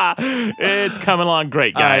 It's coming along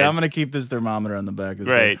great, guys. All right, I'm going to keep this thermometer on the back.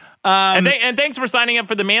 Great. And thanks for signing up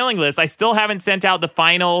for the mailing list. I still haven't sent out the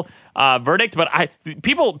final verdict, but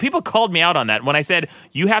people called me out on that when I said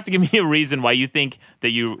you have to give me a reason why you think that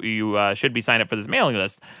you should be signed up for this mailing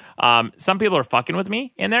list. Some people are fucking with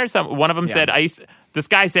me in there. One of them said this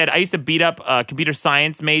guy said I used to beat up computer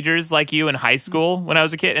science majors like you in high school when I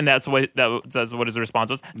was a kid, and that's what his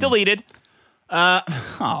response was. Deleted.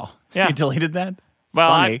 Oh, Yeah. You deleted that? Well,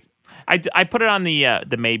 Funny. I put it on the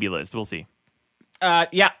maybe list. We'll see.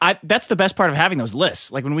 That's the best part of having those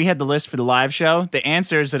lists. Like when we had the list for the live show, the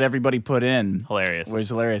answers that everybody put in Hilarious. was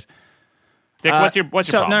hilarious. Dick, what's your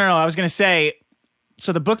problem? No. I was going to say,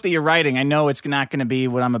 so the book that you're writing, I know it's not going to be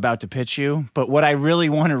what I'm about to pitch you, but what I really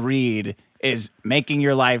want to read is Making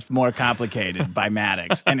Your Life More Complicated by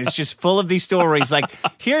Maddox. And it's just full of these stories like,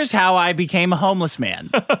 here's how I became a homeless man.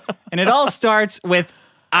 And it all starts with,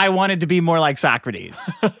 I wanted to be more like Socrates.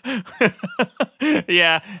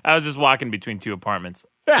 Yeah, I was just walking between 2 apartments.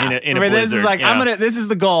 Yeah. In a blizzard. This is like this is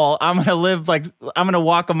the goal. I'm gonna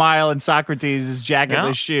walk a mile in Socrates'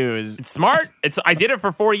 jacketless shoes. It's smart. I did it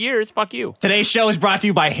for 4 years. Fuck you. Today's show is brought to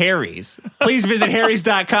you by Harry's. Please visit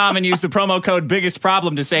harrys.com and use the promo code Biggest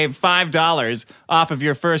Problem to save $5 off of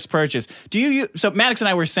your first purchase. So Maddox and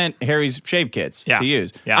I were sent Harry's shave kits to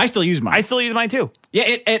use. Yeah. I still use mine. I still use mine too.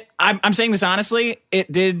 Yeah, I'm saying this honestly.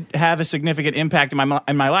 It did have a significant impact in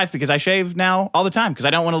my life because I shave now all the time because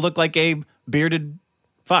I don't want to look like a bearded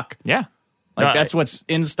fuck. Yeah. Like that's what's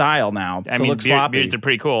in style now. I mean, look sloppy. beards are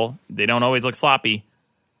pretty cool. They don't always look sloppy.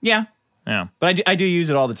 Yeah. Yeah. But I do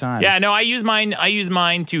use it all the time. Yeah, no, I use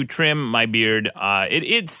mine to trim my beard.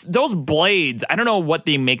 It's those blades. I don't know what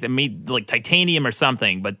they make them made, like titanium or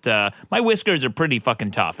something, but my whiskers are pretty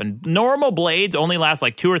fucking tough. And normal blades only last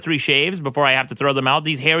like 2 or 3 shaves before I have to throw them out.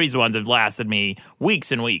 These Harry's ones have lasted me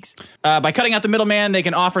weeks and weeks. By cutting out the middleman, they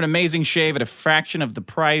can offer an amazing shave at a fraction of the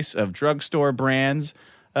price of drugstore brands.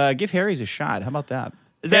 give Harry's a shot. How about that?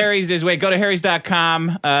 Harry's is go to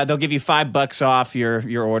harrys.com. They'll give you $5 off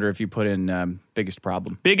your order if you put in biggest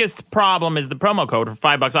problem. Biggest problem is the promo code for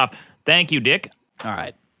 $5 off. Thank you, Dick. All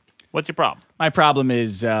right. What's your problem? My problem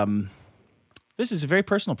is this is a very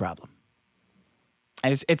personal problem.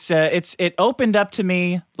 And it opened up to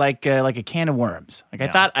me like a can of worms. Like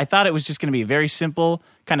I thought it was just going to be a very simple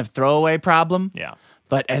kind of throwaway problem. Yeah.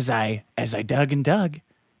 But as I dug and dug,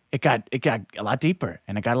 it got a lot deeper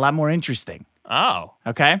and it got a lot more interesting. Oh.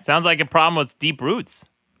 Okay. Sounds like a problem with deep roots.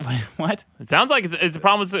 What? It sounds like it's a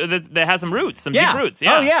problem that has some roots, some deep roots.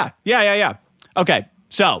 Yeah. Oh, yeah. Okay,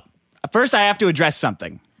 so first I have to address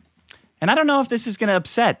something. And I don't know if this is going to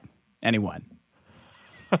upset anyone.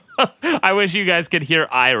 I wish you guys could hear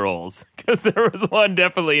eye rolls, because there was one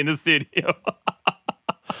definitely in the studio.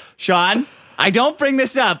 Sean, I don't bring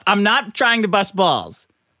this up. I'm not trying to bust balls.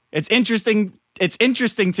 It's interesting. It's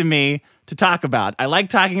interesting to me to talk about. I like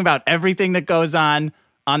talking about everything that goes on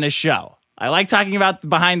this show. I like talking about the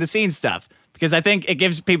behind the scenes stuff because I think it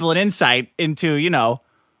gives people an insight into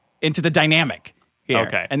the dynamic here.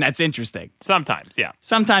 Okay. And that's interesting. Sometimes, yeah.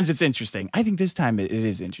 Sometimes it's interesting. I think this time it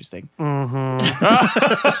is interesting.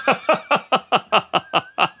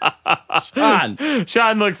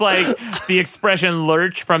 Sean looks like the expression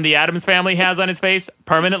lurch from the Addams Family has on his face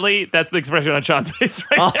permanently. That's the expression on Sean's face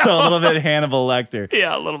right Also now. a little bit Hannibal Lecter.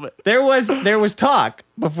 Yeah, a little bit. There was talk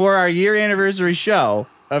before our year anniversary show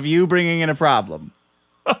of you bringing in a problem.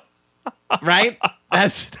 Right?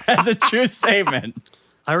 That's a true statement.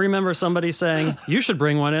 I remember somebody saying, you should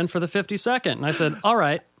bring one in for the 52nd. And I said, all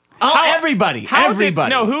right. Everybody. How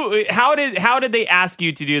did they ask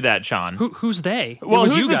you to do that, Sean? Who's they? Well, it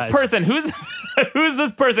was who's you this guys. person? Who's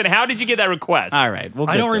this person? How did you get that request? All right.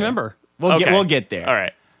 I don't remember. We'll get there. All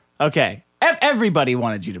right. Okay. Everybody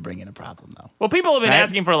wanted you to bring in a problem, though. Well, people have been Right?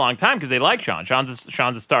 asking for a long time because they like Sean. Sean's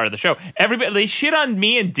a star of the show. Everybody, they shit on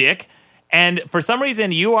me and Dick, and for some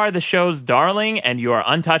reason, you are the show's darling, and you are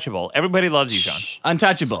untouchable. Everybody loves you, Sean.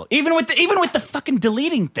 Untouchable. Even with the fucking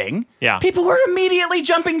deleting thing, Yeah. people were immediately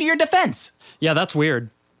jumping to your defense. Yeah, that's weird.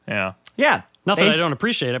 Yeah. Yeah. Not that I don't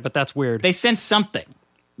appreciate it, but that's weird. They sensed something.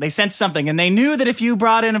 And they knew that if you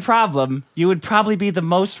brought in a problem, you would probably be the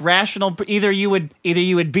most rational. Either you would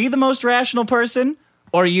be the most rational person,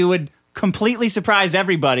 or you would completely surprise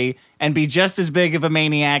everybody and be just as big of a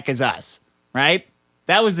maniac as us. Right?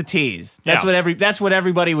 That was the tease. That's what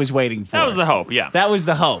everybody was waiting for. That was the hope, yeah. That was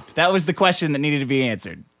the hope. That was the question that needed to be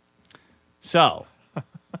answered. So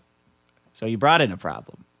you brought in a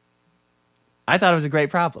problem. I thought it was a great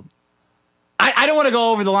problem. I don't want to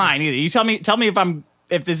go over the line either. You tell me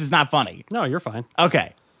if this is not funny. No, you're fine.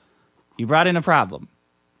 Okay. You brought in a problem.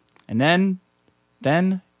 And then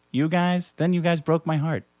you guys broke my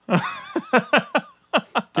heart.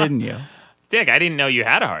 Didn't you? Dick, I didn't know you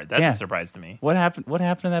had a heart. That's Yeah. a surprise to me. What happened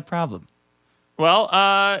to that problem?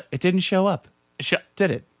 Well, It didn't show up.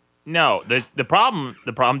 Did it? no, the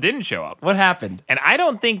problem didn't show up. What happened? And I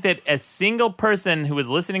don't think that a single person who was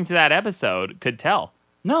listening to that episode could tell.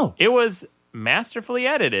 No. It was masterfully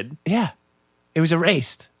edited. Yeah. It was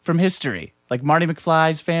erased from history, like Marty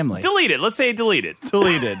McFly's family. Deleted. Let's say deleted.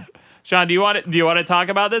 Deleted. Sean, do you want to talk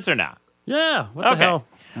about this or not? Yeah, what the hell?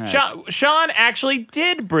 Right. Sean actually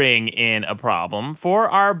did bring in a problem for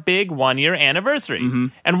our big 1 year anniversary. Mm-hmm.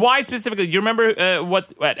 And why specifically? Do you remember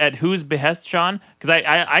what at whose behest, Sean? Because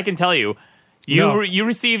I can tell you. You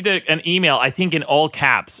received an email, I think in all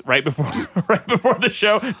caps, right before the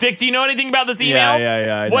show. Dick, do you know anything about this email?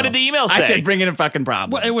 Yeah. What did the email say? I should bring in a fucking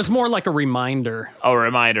problem. Well, it was more like a reminder. Oh, a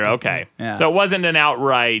reminder. Okay. Yeah. So it wasn't an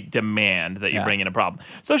outright demand that you bring in a problem.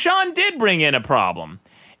 So Sean did bring in a problem.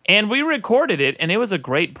 And we recorded it, and it was a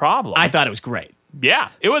great problem. I thought it was great. Yeah.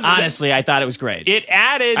 It was. Honestly, I thought it was great. It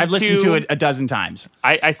added I've listened to it a dozen times.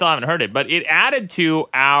 I still haven't heard it, but it added to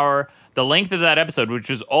the length of that episode, which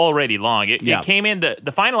was already long. It came in,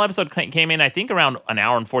 the final episode came in, I think, around an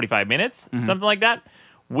hour and 45 minutes, something like that,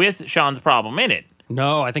 with Sean's problem in it.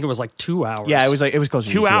 No, I think it was like 2 hours. Yeah, it was closer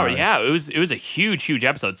to 2 hours. Yeah, it was a huge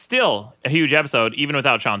episode. Still a huge episode, even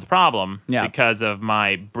without Sean's problem, because of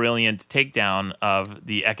my brilliant takedown of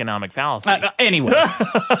the economic fallacy. Anyway,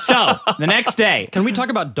 so the next day. Can we talk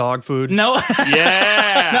about dog food? No.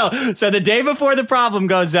 Yeah. No. So the day before the problem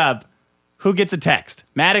goes up, who gets a text?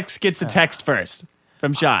 Maddox gets a text first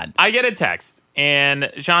from Sean. I get a text, and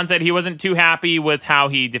Sean said he wasn't too happy with how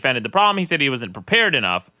he defended the problem. He said he wasn't prepared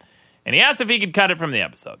enough. And he asked if he could cut it from the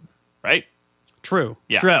episode, right? True.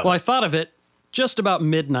 Yeah. True. Well, I thought of it just about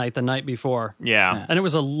midnight the night before. Yeah. And it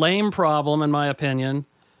was a lame problem, in my opinion.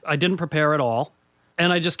 I didn't prepare at all.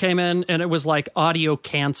 And I just came in, and it was like audio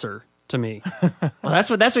cancer to me. Well, that's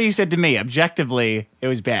what you said to me. Objectively, it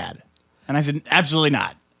was bad. And I said, absolutely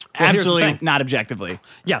not. Well, here's the Absolutely thing. not objectively.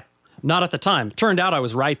 Yeah, not at the time. Turned out I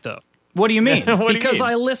was right, though. What do you mean? Because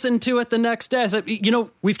I listened to it the next day. I said,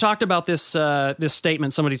 we've talked about this this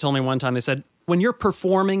statement. Somebody told me one time. They said, when you're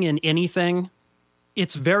performing in anything,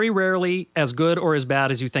 it's very rarely as good or as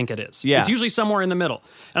bad as you think it is. Yeah. It's usually somewhere in the middle.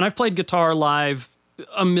 And I've played guitar live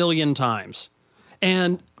a million times.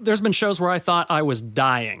 And there's been shows where I thought I was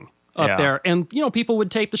dying up there. And, people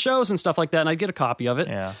would tape the shows and stuff like that, and I'd get a copy of it.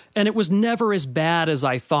 Yeah. And it was never as bad as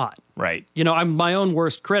I thought. Right. I'm my own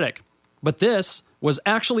worst critic. But this was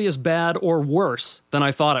actually as bad or worse than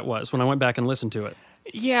I thought it was when I went back and listened to it.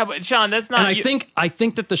 Yeah, but Sean, that's not. And I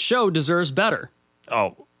think that the show deserves better.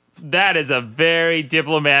 Oh, that is a very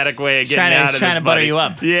diplomatic way of getting out of this. Trying to butter you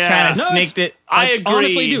up. Yeah, Trying to snake it. I agree.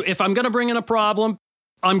 Honestly do. If I'm going to bring in a problem,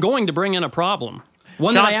 I'm going to bring in a problem.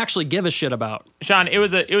 One Sean, that I actually give a shit about. Sean, it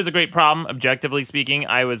was a great problem, objectively speaking.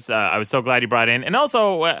 I was so glad you brought in, and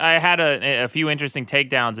also I had a few interesting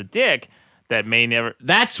takedowns at Dick that may never.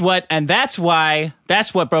 That's what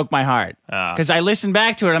broke my heart. Because I listened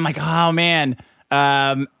back to it. I'm like, oh man,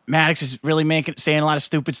 Maddox is really saying a lot of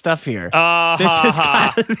stupid stuff here.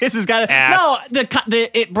 This has got. No,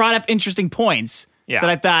 it brought up interesting points that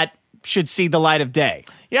I thought should see the light of day.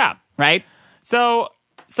 Yeah. Right. So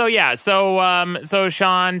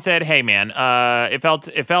Sean said, "Hey man, it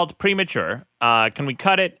felt premature. Can we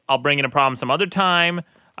cut it? I'll bring in a problem some other time."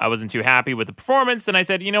 I wasn't too happy with the performance, and I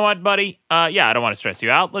said, "You know what, buddy? I don't want to stress you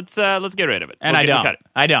out. Let's get rid of it." And we'll cut it.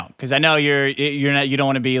 I don't, because I know you're not. You don't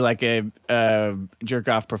want to be like a jerk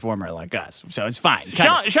off performer like us. So it's fine.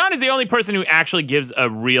 Sean is the only person who actually gives a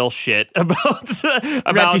real shit about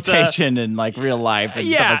reputation and like real life. And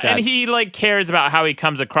stuff like that. And he like cares about how he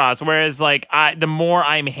comes across. Whereas like the more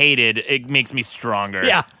I'm hated, it makes me stronger.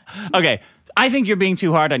 Yeah. Okay. I think you're being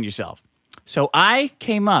too hard on yourself. So I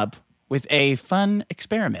came up with a fun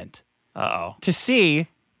experiment. To see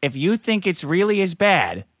if you think it's really as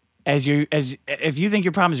bad as if you think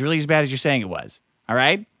your problem is really as bad as you're saying it was. All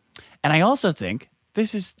right? And I also think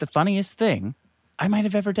this is the funniest thing I might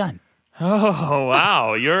have ever done. Oh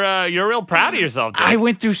wow, you're real proud of yourself, Dick. I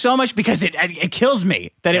went through so much because it kills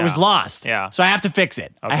me that it was lost. Yeah. So I have to fix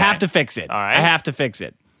it. Okay. I have to fix it. All right. I have to fix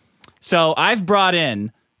it. So I've brought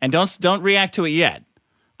in, and don't react to it yet.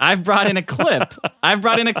 I've brought in a clip. I've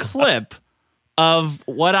brought in a clip of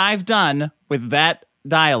what I've done with that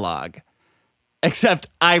dialogue, except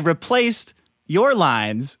I replaced your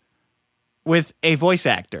lines with a voice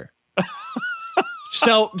actor.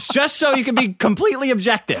 So just so you can be completely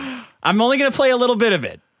objective, I'm only going to play a little bit of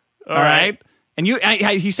it. All right? And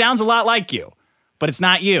he sounds a lot like you, but it's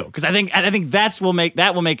not you, because I think that will make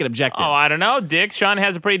it objective. Oh, I don't know, Dick. Sean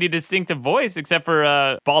has a pretty distinctive voice, except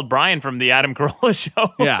for Bald Brian from the Adam Carolla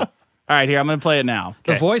show. Yeah. All right, here, I'm going to play it now.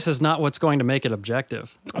 The voice is not what's going to make it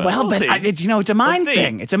objective. Well, but it's a mind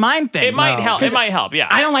thing. It's a mind thing. It might help. It might help, yeah.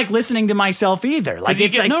 I don't like listening to myself either. Like,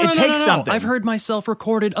 it takes something. I've heard myself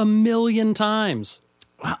recorded a million times.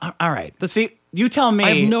 Well, all right. Let's see. You tell me.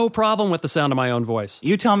 I have no problem with the sound of my own voice.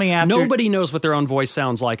 You tell me after. Nobody knows what their own voice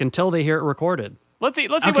sounds like until they hear it recorded. Let's see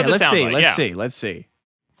what this sounds like. Let's see.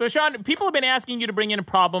 So, Sean, people have been asking you to bring in a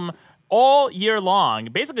problem all year long,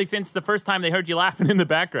 basically since the first time they heard you laughing in the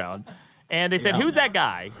background. And they said, who's that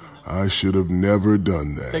guy? I should have never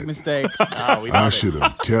done that. Big mistake. I should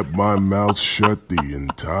have kept my mouth shut the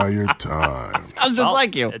entire time. Sounds just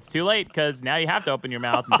like you. It's too late, because now you have to open your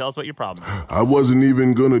mouth and tell us what your problem is. I wasn't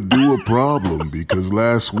even going to do a problem because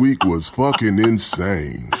last week was fucking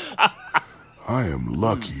insane. I am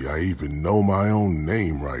lucky I even know my own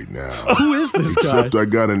name right now. Who is this guy? Except I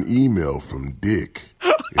got an email from Dick,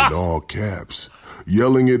 in all caps,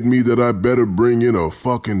 yelling at me that I better bring in a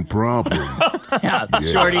fucking problem. Yeah,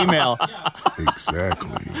 short email.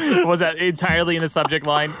 Exactly. Was that entirely in the subject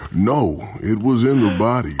line? No, it was in the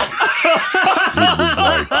body. It was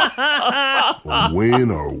like, when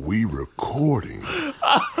are we recording?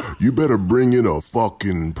 You better bring in a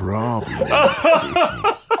fucking problem.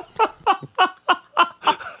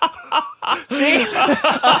 See?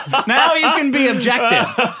 Now you can be objective.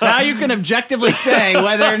 Now you can objectively say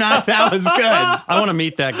whether or not that was good. I want to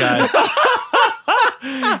meet that guy.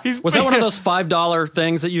 Was that one of those $5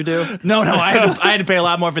 things that you do? No, I had to pay a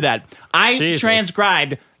lot more for that. I Jesus.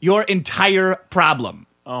 transcribed your entire problem.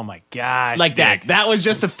 Oh, my gosh. Like Dick. that. That was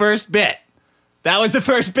just the first bit. That was the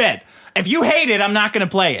first bit. If you hate it, I'm not going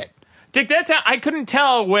to play it. Dick, that's how I couldn't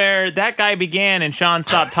tell where that guy began and Sean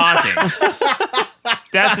stopped talking.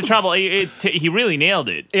 That's the trouble. He really nailed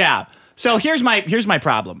it. Yeah. So here's my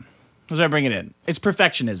problem. As I bring it in, it's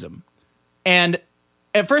perfectionism. And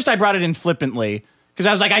at first I brought it in flippantly Because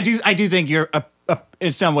I was like, I do think you're in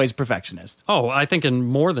some ways perfectionist. Oh, I think in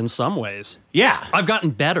more than some ways. Yeah. I've gotten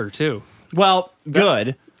better too. Well,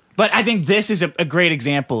 good. But I think this is a great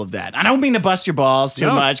example of that. I don't mean to bust your balls too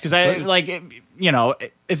much because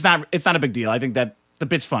it's not a big deal. I think that the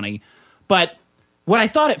bit's funny. But what I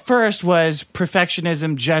thought at first was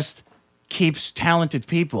perfectionism just keeps talented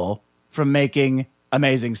people from making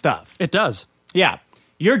amazing stuff. It does. Yeah.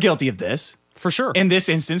 You're guilty of this. For sure. In this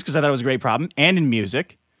instance, because I thought it was a great problem, and in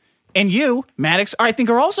music. And you, Maddox, I think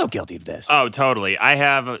are also guilty of this. Oh, totally. I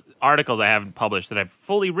have articles I haven't published that I've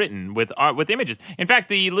fully written with images. In fact,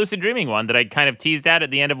 the lucid dreaming one that I kind of teased at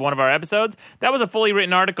the end of one of our episodes, that was a fully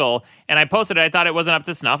written article, and I posted it. I thought it wasn't up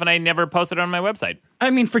to snuff, and I never posted it on my website.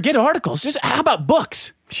 I mean, forget articles. Just how about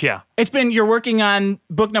books? Yeah. You're working on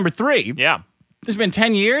book number 3. Yeah. It's been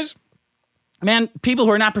 10 years. Man, people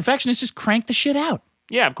who are not perfectionists just crank the shit out.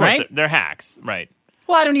 Yeah, of course. Right? They're hacks, right.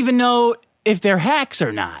 Well, I don't even know if they're hacks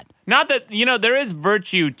or not. Not that, there is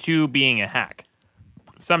virtue to being a hack.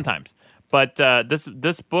 Sometimes. But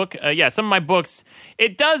this book, some of my books,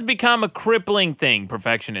 it does become a crippling thing,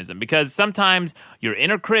 perfectionism, because sometimes your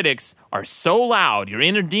inner critics are so loud, your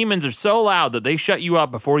inner demons are so loud that they shut you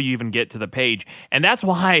up before you even get to the page. And that's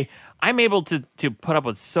why I'm able to put up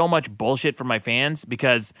with so much bullshit from my fans,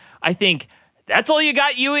 because I think, that's all you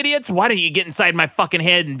got, you idiots? Why don't you get inside my fucking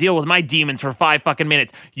head and deal with my demons for 5 fucking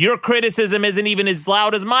minutes? Your criticism isn't even as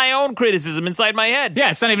loud as my own criticism inside my head.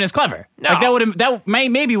 Yeah, it's not even as clever. No. Like that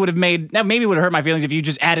maybe would have hurt my feelings if you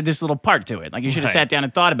just added this little part to it. Like you should have sat down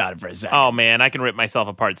and thought about it for a second. Oh man, I can rip myself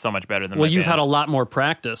apart so much better than Well, my you've fans. had a lot more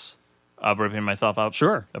practice. Of ripping myself up?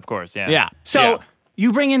 Sure. Of course, yeah. Yeah. So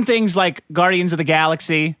you bring in things like Guardians of the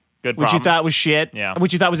Galaxy, Good which you problem. thought was shit. Yeah.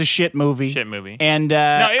 Which you thought was a shit movie. Shit movie. And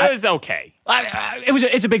No, it was okay.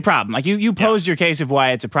 It's a big problem. Like you posed your case of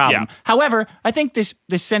why it's a problem. Yeah. However, I think this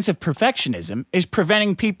sense of perfectionism is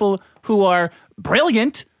preventing people who are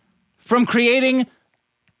brilliant from creating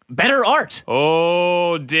better art.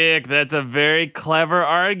 Oh, Dick, that's a very clever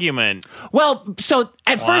argument. Well, so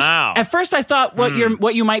at first I thought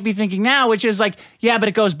what you might be thinking now, which is like, yeah, but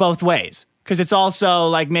it goes both ways. Because it's also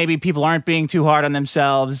like maybe people aren't being too hard on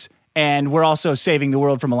themselves, and we're also saving the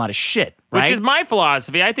world from a lot of shit, right? Which is my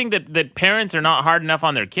philosophy. I think that parents are not hard enough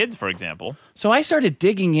on their kids, for example. So I started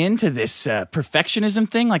digging into this perfectionism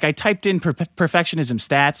thing. Like I typed in perfectionism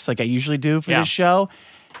stats, like I usually do for this show.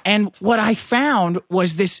 And what I found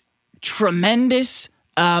was this tremendous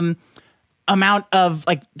amount of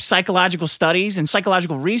like psychological studies and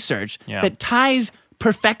psychological research that ties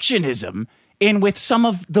perfectionism in with some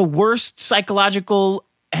of the worst psychological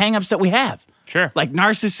hangups that we have. Sure. Like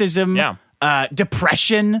narcissism,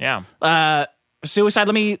 depression, suicide.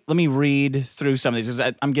 Let me read through some of these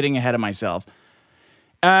because I'm getting ahead of myself.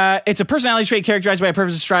 It's a personality trait characterized by a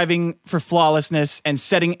purpose of striving for flawlessness and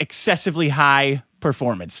setting excessively high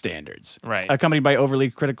performance standards. Right. Accompanied by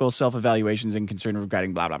overly critical self-evaluations and concern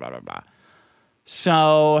regarding blah, blah, blah, blah, blah.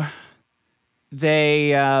 So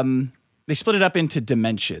they split it up into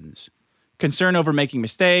dimensions. Concern over making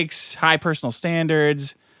mistakes, high personal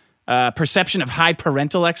standards, perception of high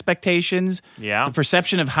parental expectations, the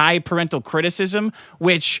perception of high parental criticism,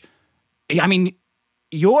 which, I mean,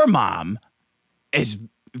 your mom is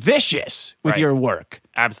vicious with your work.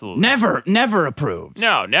 Absolutely. Never approves.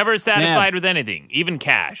 No, never satisfied with anything, even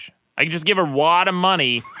cash. I could just give her a wad of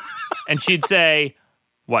money and she'd say,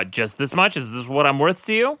 what, just this much? Is this what I'm worth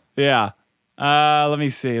to you? Yeah. Let me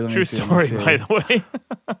see. True story, by the way.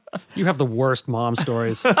 You have the worst mom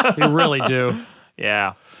stories. You really do.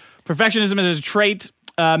 Yeah. Perfectionism is a trait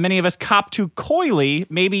many of us cop to coyly,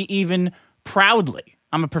 maybe even proudly.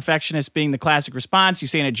 I'm a perfectionist being the classic response you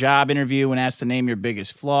say in a job interview when asked to name your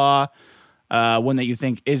biggest flaw, one that you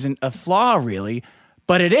think isn't a flaw really,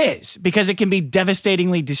 but it is because it can be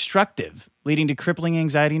devastatingly destructive, leading to crippling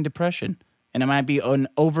anxiety and depression, and it might be an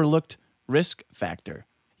overlooked risk factor.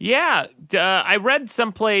 Yeah, I read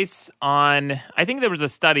someplace I think there was a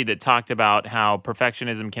study that talked about how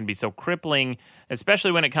perfectionism can be so crippling,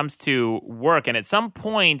 especially when it comes to work. And at some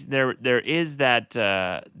point, there is that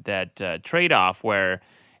trade-off where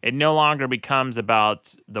it no longer becomes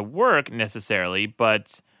about the work necessarily,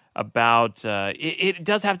 but about it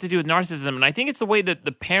does have to do with narcissism. And I think it's the way that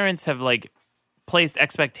the parents have like placed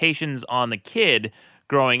expectations on the kid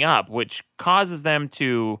growing up, which causes them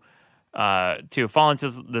to fall into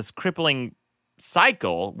this crippling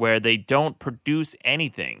cycle where they don't produce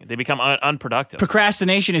anything. They become unproductive.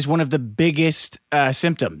 Procrastination is one of the biggest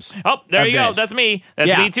symptoms. Oh, there you go. this. That's me.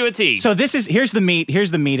 That's me to a T. So here's the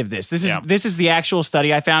meat of this. This is the actual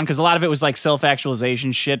study I found, because a lot of it was like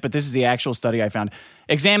self-actualization shit, but this is the actual study I found.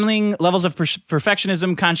 Examining levels of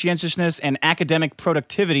perfectionism, conscientiousness, and academic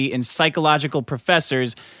productivity in psychological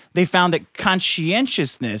professors, they found that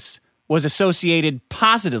conscientiousness was associated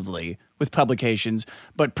positively with publications,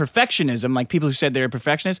 but perfectionism, like people who said they're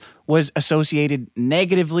perfectionists, was associated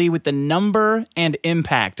negatively with the number and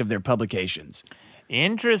impact of their publications.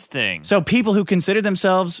 Interesting. So people who consider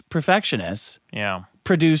themselves perfectionists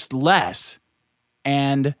produced less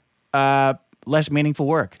and less meaningful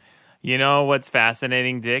work. You know what's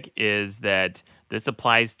fascinating, Dick, is that this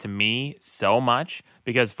applies to me so much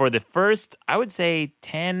because for the first, I would say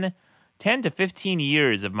 10 to 15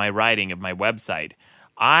 years of my writing of my website,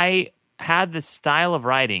 I had this style of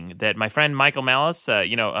writing that my friend Michael Malice, we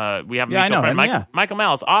have a mutual friend, Michael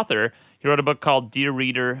Malice, author. He wrote a book called Dear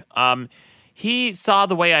Reader. He saw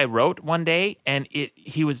the way I wrote one day, and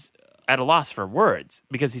he was at a loss for words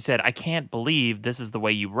because he said, "I can't believe this is the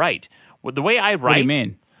way you write." Well, the way I write. What do you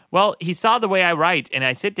mean? Well, he saw the way I write, and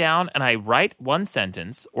I sit down and I write one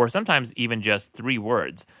sentence, or sometimes even just 3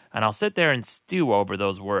 words, and I'll sit there and stew over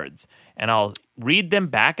those words, and I'll read them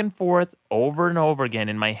back and forth over and over again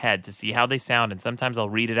in my head to see how they sound, and sometimes I'll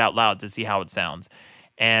read it out loud to see how it sounds.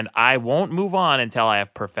 And I won't move on until I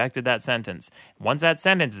have perfected that sentence. Once that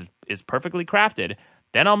sentence is perfectly crafted,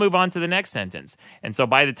 then I'll move on to the next sentence. And so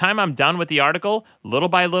by the time I'm done with the article, little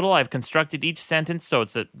by little, I've constructed each sentence so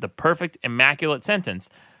it's the perfect, immaculate sentence.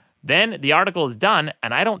 Then the article is done,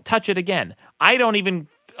 and I don't touch it again. I don't even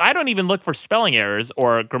look for spelling errors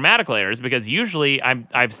or grammatical errors because usually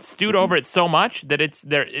I've stewed over it so much that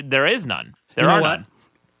there is none. There are none.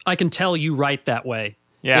 I can tell you write that way.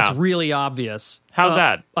 Yeah. It's really obvious. How's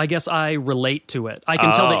that? I guess I relate to it. I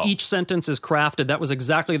can tell that each sentence is crafted. That was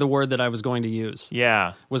exactly the word that I was going to use.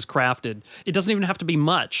 Yeah. Was crafted. It doesn't even have to be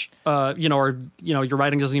much, your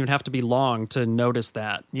writing doesn't even have to be long to notice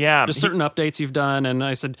that. Yeah. Just certain updates you've done, and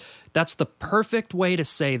I said, that's the perfect way to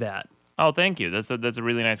say that. Oh, thank you. That's a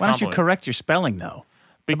really nice compliment. Why don't you correct your spelling, though?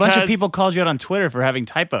 Because a bunch of people called you out on Twitter for having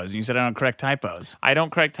typos, and you said I don't correct typos. I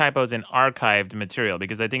don't correct typos in archived material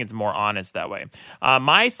because I think it's more honest that way.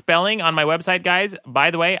 My spelling on my website, guys,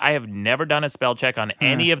 by the way, I have never done a spell check on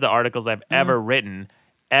any of the articles I've ever written,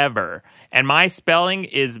 ever. And my spelling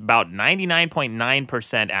is about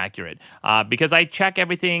 99.9% accurate because I check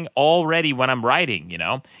everything already when I'm writing,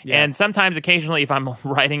 Yeah. And sometimes, occasionally, if I'm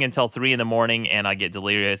writing until 3 a.m. and I get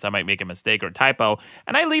delirious, I might make a mistake or a typo.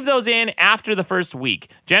 And I leave those in after the first week.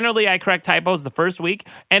 Generally, I correct typos the first week.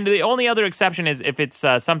 And the only other exception is if it's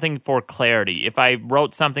something for clarity. If I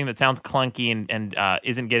wrote something that sounds clunky and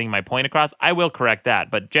isn't getting my point across, I will correct that.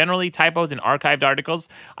 But generally, typos in archived articles,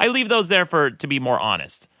 I leave those there to be more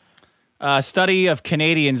honest. A study of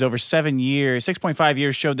Canadians over 6.5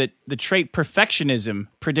 years, showed that the trait perfectionism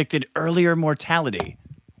predicted earlier mortality.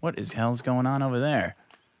 What is hell's going on over there?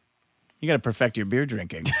 You got to perfect your beer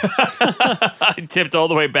drinking. I tipped all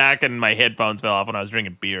the way back and my headphones fell off when I was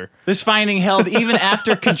drinking beer. This finding held even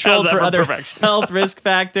after control for other health risk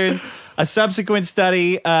factors. A subsequent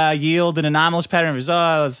study yielded an anomalous pattern of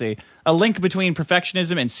results. Let's see. A link between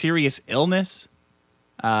perfectionism and serious illness.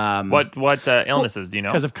 What illnesses do you know?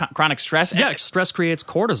 Because of chronic stress. Yeah, stress creates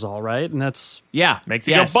cortisol, right? And that's makes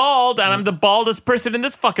you go bald, and I'm the baldest person in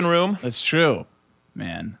this fucking room. That's true,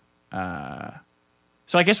 man.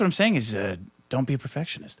 So I guess what I'm saying is, don't be a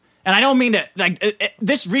perfectionist. And I don't mean to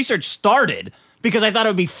this research started because I thought it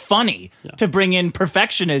would be funny to bring in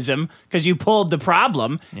perfectionism because you pulled the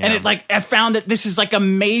problem, and I found that this is like a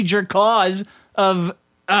major cause of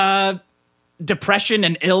depression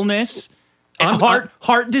and illness.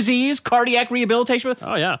 Heart disease, cardiac rehabilitation.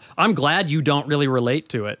 Oh yeah, I'm glad you don't really relate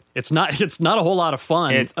to it. It's not a whole lot of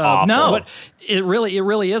fun. It's awful. No, but it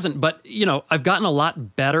really isn't. But I've gotten a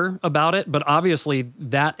lot better about it. But obviously,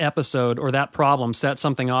 that episode or that problem set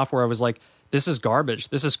something off where I was like, "This is garbage.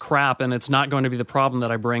 This is crap, and it's not going to be the problem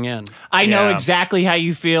that I bring in." I know exactly how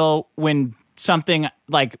you feel when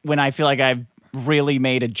when I feel like I've really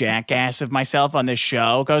made a jackass of myself on this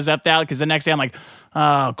show goes up there, because the next day I'm like,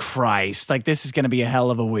 oh Christ, this is going to be a hell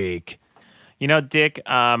of a week. Dick,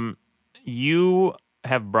 you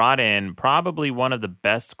have brought in probably one of the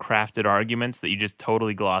best crafted arguments that you just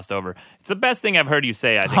totally glossed over. It's the best thing I've heard you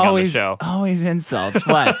say, I think, on the show. Always insults.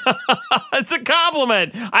 What? It's a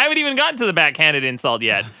compliment. I haven't even gotten to the backhanded insult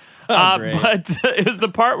yet. But it was the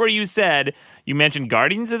part where you mentioned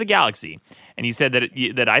Guardians of the Galaxy, and you said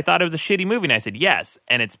that I thought it was a shitty movie, and I said yes,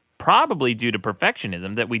 and it's probably due to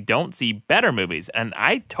perfectionism that we don't see better movies, and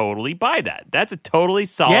I totally buy that. That's a totally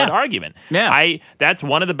solid argument. Yeah. That's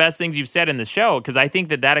one of the best things you've said in the show, because I think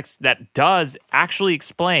that does actually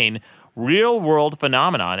explain real world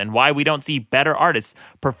phenomenon and why we don't see better artists.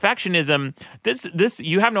 Perfectionism, this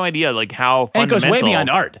you have no idea like how fundamental. And it goes way beyond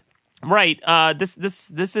art. Right. This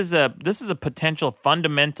is a potential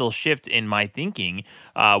fundamental shift in my thinking.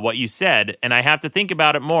 What you said, and I have to think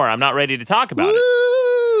about it more. I'm not ready to talk about it.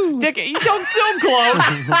 Dick, you don't gloat,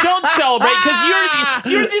 don't celebrate, because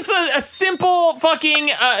you're just a simple fucking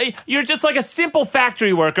you're just like a simple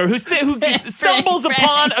factory worker who stumbles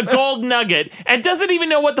upon a gold nugget and doesn't even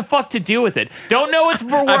know what the fuck to do with it. Don't know its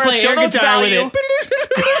worth. I play air don't know its guitar value. with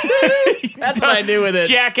it. That's what I do with it.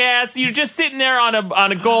 Jackass, you're just sitting there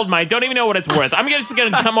on a gold mine. Don't even know what it's worth. I'm just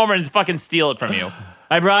gonna come over and fucking steal it from you.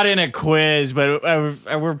 I brought in a quiz, but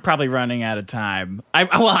we're probably running out of time.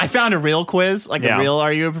 I found a real quiz, like a real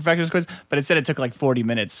Are You a Perfectionist quiz, but it said it took like 40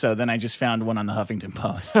 minutes, so then I just found one on the Huffington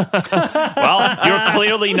Post. Well, you're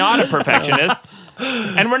clearly not a perfectionist.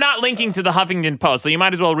 And we're not linking to the Huffington Post, so you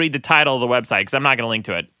might as well read the title of the website, because I'm not going to link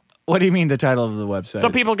to it. What do you mean the title of the website? So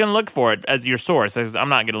people can look for it as your source. I'm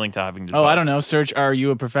not going to link to Huffington Post. Oh, I don't know. Search Are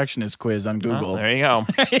You a Perfectionist quiz on Google. Oh, there you go.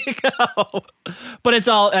 There you go. But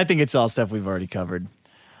I think it's all stuff we've already covered.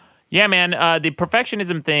 Yeah, man, the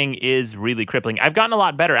perfectionism thing is really crippling. I've gotten a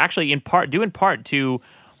lot better, actually, in part to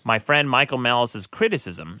my friend Michael Malice's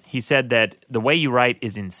criticism. He said that the way you write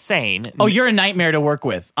is insane. Oh, you're a nightmare to work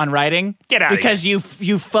with on writing. Get out of here. Because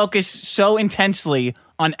you focus so intensely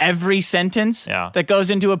on every sentence that goes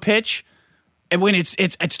into a pitch, and when it's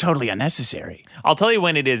totally unnecessary. I'll tell you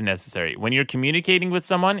when it is necessary. When you're communicating with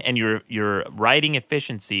someone and your writing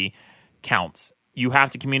efficiency counts. You have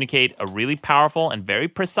to communicate a really powerful and very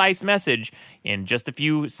precise message in just a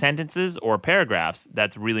few sentences or paragraphs.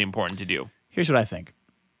 That's really important to do. Here's what I think.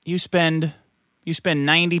 You spend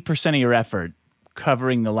 90% of your effort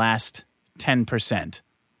covering the last 10%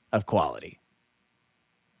 of quality.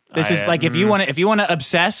 This is like if you want to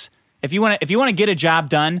obsess, if you want to get a job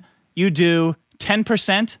done, you do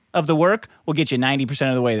 10% of the work will get you 90%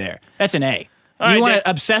 of the way there. That's an A. You want to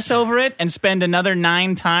obsess over it and spend another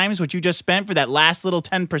 9 times what you just spent for that last little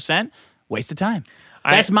 10%? Waste of time.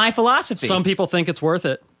 That's my philosophy. Some people think it's worth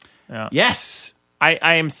it. Yeah. Yes.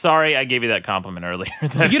 I am sorry I gave you that compliment earlier.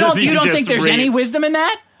 You don't think there's any wisdom in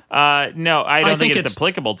that? No, I don't think it's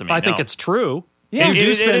applicable to me. I think it's true. Yeah, it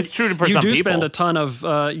is true for some people. You do spend a ton of,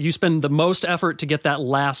 you spend the most effort to get that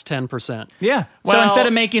last 10%. Yeah. Well, so instead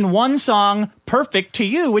of making one song perfect to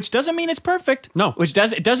you, which doesn't mean it's perfect. No.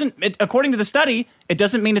 According to the study, it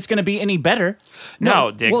doesn't mean it's going to be any better.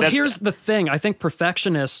 No, Dick. Well, here's the thing. I think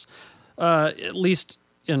perfectionists, at least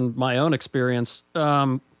in my own experience,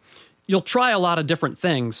 you'll try a lot of different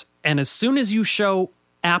things, and as soon as you show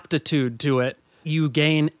aptitude to it, you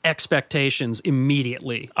gain expectations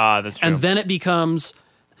immediately. That's true. And then it becomes,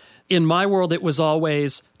 in my world, it was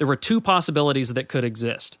always, there were 2 possibilities that could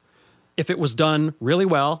exist. If it was done really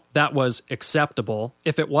well, that was acceptable.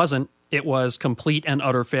 If it wasn't, it was complete and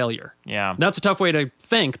utter failure. Yeah. That's a tough way to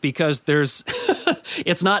think because there's,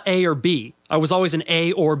 it's not A or B. I was always an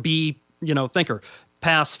A or B, thinker.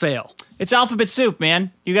 Pass, fail. It's alphabet soup,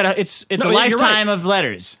 man. You gotta. It's a lifetime of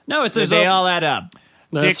letters. No, they all add up.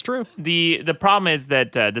 That's true. The problem is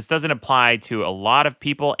that this doesn't apply to a lot of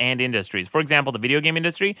people and industries. For example, the video game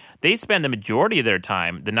industry, they spend the majority of their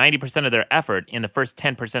time, the 90% of their effort, in the first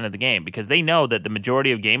 10% of the game because they know that the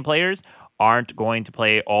majority of game players aren't going to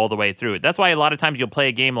play all the way through it. That's why a lot of times you'll play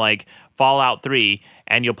a game like Fallout 3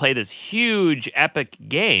 and you'll play this huge epic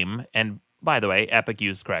game, and by the way, epic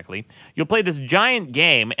used correctly. You'll play this giant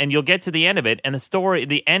game and you'll get to the end of it and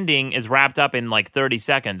the ending is wrapped up in like 30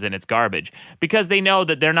 seconds and it's garbage because they know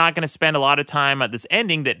that they're not going to spend a lot of time at this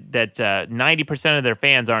ending that 90% of their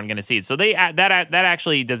fans aren't going to see. So that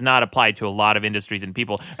actually does not apply to a lot of industries and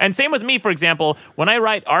people. And same with me, for example, when I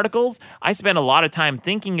write articles, I spend a lot of time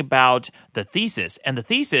thinking about the thesis, and the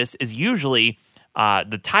thesis is usually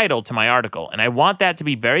the title to my article. And I want that to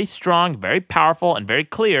be very strong, very powerful, and very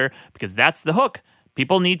clear because that's the hook.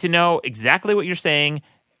 People need to know exactly what you're saying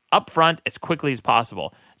up front as quickly as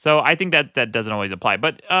possible. So I think that doesn't always apply.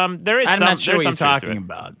 But there is I'm some not sure what you're truth to it. talking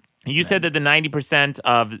about. You said that the 90%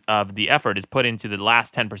 of the effort is put into the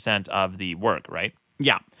last 10% of the work, right?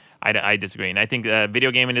 Yeah. I disagree. And I think the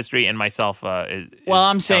video game industry and myself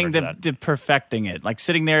I'm saying the perfecting it. Like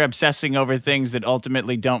sitting there obsessing over things that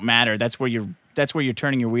ultimately don't matter. That's where you're that's where you're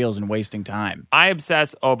turning your wheels and wasting time. I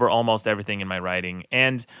obsess over almost everything in my writing.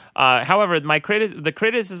 And however, the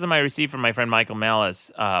criticism I received from my friend Michael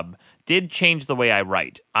Malice did change the way I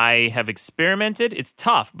write. I have experimented. It's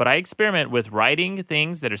tough, but I experiment with writing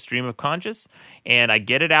things that are stream of conscious, and I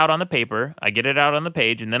get it out on the paper, I get it out on the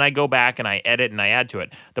page, and then I go back and I edit and I add to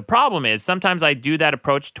it. The problem is sometimes I do that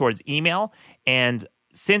approach towards email, and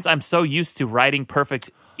since I'm so used to writing perfect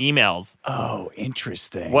emails. Oh,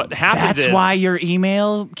 interesting. What happens That's why your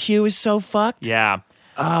email queue is so fucked? Yeah.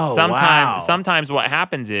 Oh, wow. Sometimes what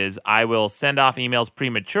happens is I will send off emails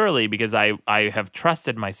prematurely because I have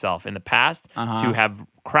trusted myself in the past to have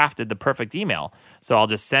crafted the perfect email. So I'll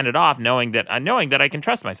just send it off knowing that I can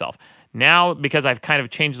trust myself. Now, because I've kind of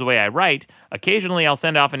changed the way I write, occasionally I'll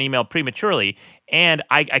send off an email prematurely, and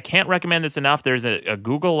I can't recommend this enough. There's a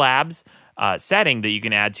Google Labs setting that you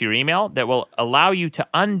can add to your email that will allow you to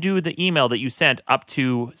undo the email that you sent up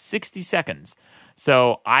to 60 seconds.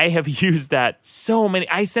 So I have used that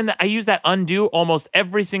I use that undo almost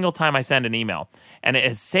every single time I send an email. And it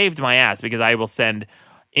has saved my ass because I will send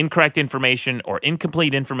incorrect information or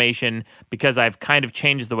incomplete information because I've kind of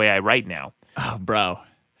changed the way I write now. Oh, bro.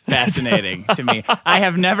 Fascinating to me.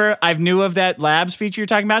 I've knew of that Labs feature you're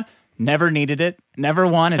talking about. Never needed it. Never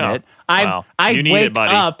wanted it. I wake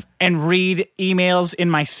up and read emails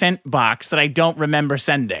in my sent box that I don't remember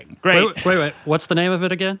sending. Great. Wait. What's the name of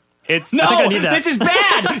it again? I think I need that. This is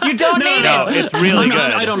bad. You don't need it. It's really good.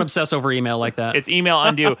 I don't obsess over email like that. It's email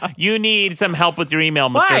undo. You need some help with your email,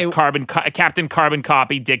 Mr. Captain Carbon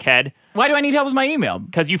Copy, dickhead. Why do I need help with my email?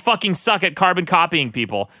 Because you fucking suck at carbon copying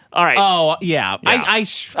people. All right. Oh, yeah. I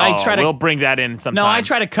try to... We'll bring that in sometime. No, I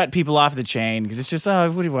try to cut people off the chain because it's just,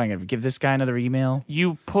 what do I going to give this guy another email?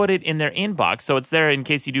 You put it in their inbox, so it's there in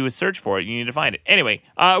case you do a search for it. You need to find it. Anyway,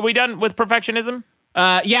 are we done with perfectionism?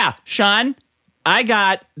 Yeah. Sean, I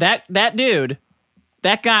got that dude.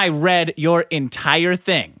 That guy read your entire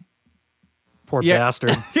thing. Poor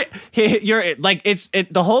bastard. You're like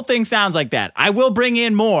the whole thing sounds like that. I will bring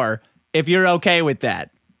in more if you're okay with that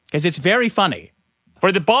because it's very funny.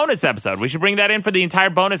 For the bonus episode, we should bring that in for the entire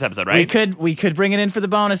bonus episode, right? We could bring it in for the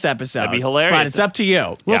bonus episode. That'd be hilarious. But it's up to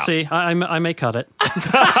you. We'll see. I may cut it.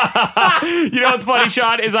 You know what's funny,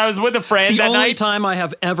 Sean, is I was with a friend It's the that only night. time I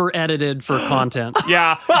have ever edited for content.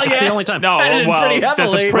 Yeah. Well, It's the only time. No,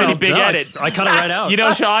 that's a pretty big edit. I cut it right out. You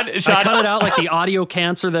know, Sean, I cut it out like the audio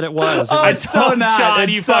cancer that it was. Oh, it's so not. Sean,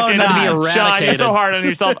 It's you so fucking not. Be Sean, you're eradicated. so hard on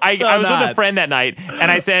yourself. I was with a not. friend that night, and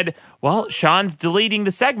I said, "Well, Sean's deleting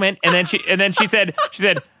the segment," and then she said,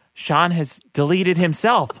 Sean has deleted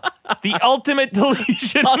himself. The ultimate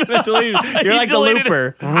deletion. You're like the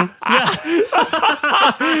looper.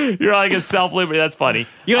 You're like a self-looper. That's funny.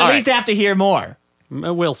 You at least have to hear more.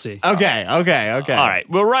 We'll see. Okay. All right.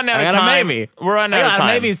 We'll run out of time. We're running out of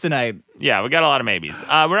time. Maybes tonight. Yeah, we got a lot of maybes.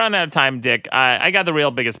 We're running out of time, Dick. I got the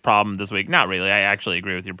real biggest problem this week. Not really. I actually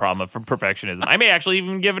agree with your problem of perfectionism. I may actually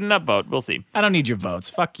even give it an upvote. We'll see. I don't need your votes.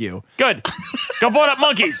 Fuck you. Good. Go vote up,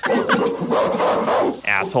 monkeys.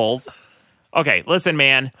 Assholes. Okay, listen,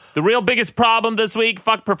 man. The real biggest problem this week,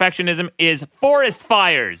 fuck perfectionism, is forest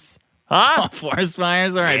fires. Huh? Forest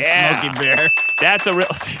fires? All right, Yeah. Smokey Bear. That's a real...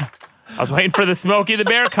 I was waiting for the Smokey the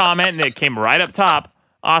Bear comment, and it came right up top.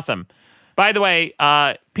 Awesome. By the way,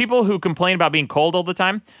 people who complain about being cold all the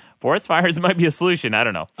time, forest fires might be a solution. I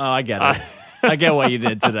don't know. Oh, I get it. I get what you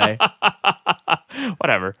did today.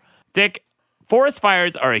 Whatever. Dick, forest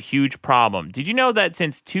fires are a huge problem. Did you know that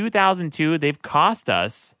since 2002, they've cost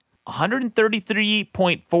us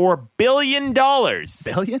 $133.4 billion?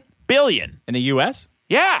 Billion? Billion. In the U.S.?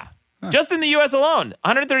 Yeah. Just in the U.S. alone.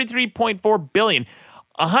 $133.4 billion.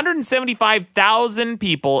 175,000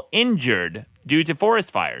 people injured due to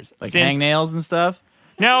forest fires. Like hangnails and stuff?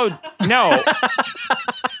 No.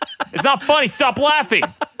 It's not funny. Stop laughing.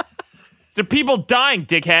 There are people dying,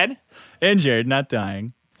 dickhead. Injured, not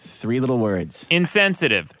dying. 3 little words.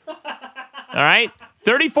 Insensitive. All right?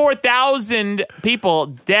 34,000 people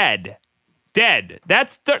dead.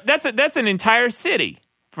 That's an entire city.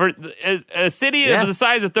 For a city of the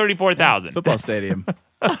size of 34,000. Football stadium.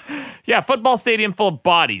 Yeah, football stadium full of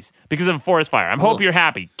bodies because of a forest fire. I hope you're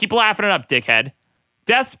happy. Keep laughing it up, dickhead.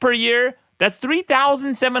 Deaths per year, that's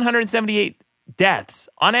 3,778 deaths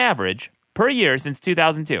on average per year since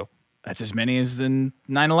 2002. That's as many as in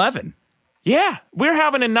 9/11. Yeah, we're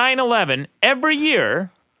having a 9/11 every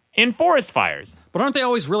year in forest fires. But aren't they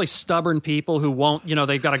always really stubborn people who won't,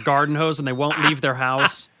 they've got a garden hose and they won't leave their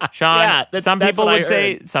house? Sean, Yeah, some that's people what I would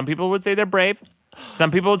say heard. some people would say they're brave.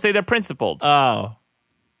 Some people would say they're principled. Oh.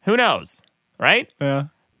 Who knows, right? Yeah.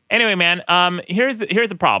 Anyway, man, here's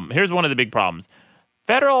the problem. Here's one of the big problems.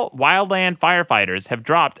 Federal wildland firefighters have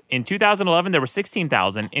dropped. In 2011, there were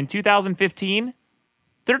 16,000. In 2015,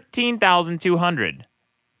 13,200.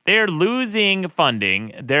 They're losing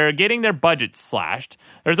funding. They're getting their budgets slashed.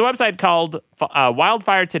 There's a website called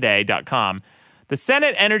wildfiretoday.com. The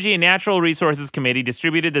Senate Energy and Natural Resources Committee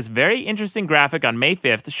distributed this very interesting graphic on May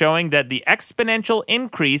 5th showing that the exponential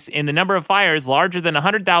increase in the number of fires larger than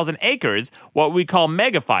 100,000 acres, what we call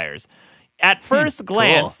mega fires. At first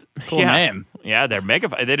glance... Cool name. Yeah, they're mega...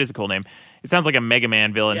 That is a cool name. It sounds like a Mega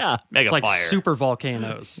Man villain. Yeah. Mega It's like fire. super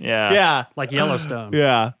volcanoes. Yeah. Yeah. Like Yellowstone.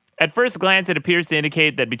 Yeah. At first glance, it appears to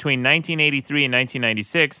indicate that between 1983 and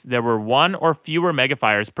 1996, there were one or fewer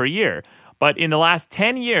megafires per year. But in the last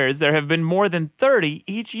 10 years, there have been more than 30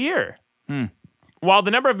 each year. While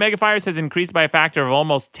the number of megafires has increased by a factor of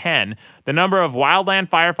almost 10, the number of wildland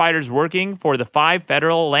firefighters working for the 5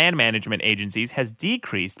 federal land management agencies has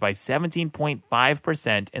decreased by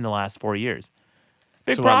 17.5% in the last 4 years.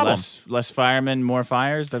 Big So problem. less firemen, more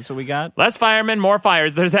fires. That's what we got. Less firemen, more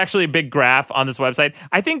fires. There's actually a big graph on this website.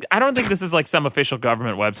 I don't think this is like some official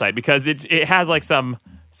government website because it has like some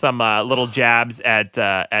little jabs at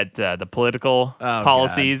the political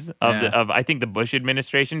policies of I think the Bush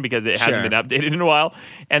administration because it hasn't been updated in a while.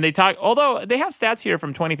 And they talk, although they have stats here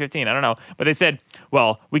from 2015, I don't know, but they said,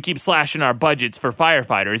 well, we keep slashing our budgets for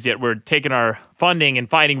firefighters, yet we're taking our funding and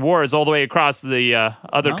fighting wars all the way across the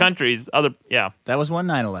other countries. That was one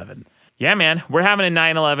 9/11. Yeah, man, we're having a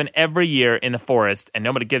 9/11 every year in the forest, and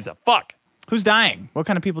nobody gives a fuck. Who's dying? What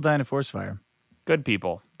kind of people die in a forest fire? Good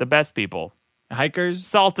people, the best people. Hikers?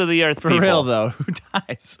 Salt of the earth For people. real, though. Who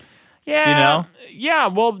dies? Yeah. Do you know? Yeah,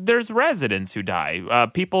 well, there's residents who die.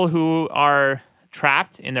 People who are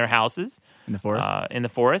trapped in their houses. In the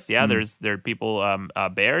forest? Yeah. There are people,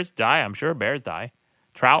 bears die. I'm sure bears die.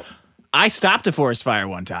 Trout. I stopped a forest fire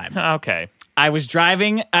one time. Okay. I was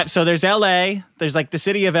driving. So there's L.A. There's like the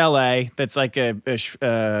city of L.A. that's like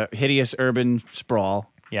a hideous urban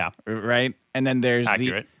sprawl. Yeah. Right? And then there's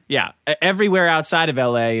Accurate. everywhere outside of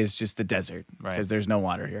L.A. is just the desert Right. because there's no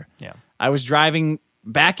water here. Yeah. I was driving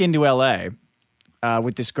back into L.A.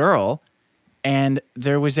 With this girl, and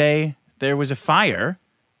there was a fire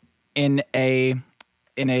on the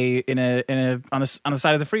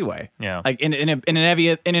side of the freeway. Yeah. Like in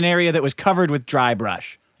an area that was covered with dry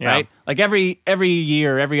brush. Yeah. Right. Like every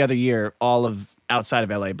year, every other year, all of outside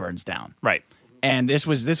of L.A. burns down. Right. And this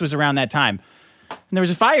was around that time, and there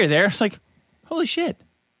was a fire there. It's like, holy shit,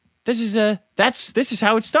 this is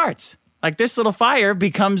how it starts. Like this little fire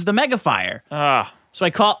becomes the mega fire. So I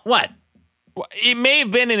call what? It may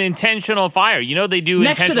have been an intentional fire. You know they do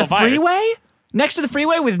Next to the intentional fires. freeway? Next to the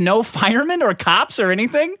freeway with no firemen or cops or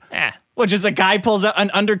anything? Eh. Well, just a guy pulls up, an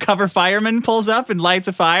undercover fireman pulls up and lights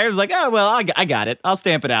a fire. It's like, oh, well, I got it. I'll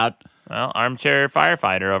stamp it out. Well, armchair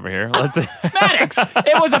firefighter over here. Let's Maddox!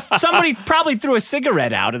 It was somebody probably threw a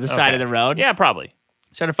cigarette out of the side of the road. Yeah, probably.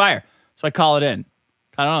 Started a fire. So I call it in.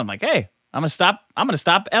 I don't know. I'm like, hey, I'm gonna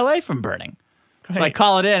stop LA from burning. Great. So I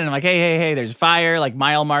call it in and I'm like, hey, there's a fire, like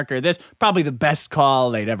mile marker, this. Probably the best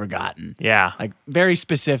call they'd ever gotten. Yeah. Like very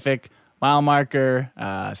specific. Mile marker,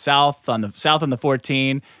 south on the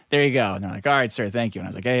 14. There you go. And they're like, all right, sir, thank you. And I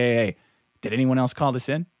was like, hey, did anyone else call this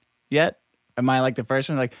in yet? Am I like the first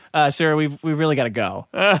one? Like, sir, we've really got to go.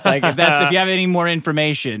 Like, if you have any more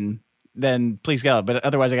information, then please go. But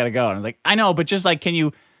otherwise, I got to go. And I was like, I know, but just like, can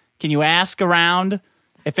you ask around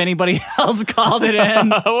if anybody else called it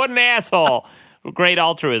in? What an asshole! Great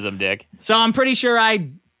altruism, Dick. So I'm pretty sure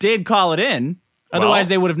I did call it in. Otherwise,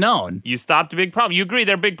 they would have known. You stopped a big problem. You agree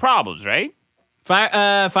they're big problems, right?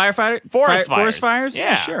 Firefighter? Forest fires?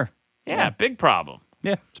 Yeah. Sure. Yeah, big problem.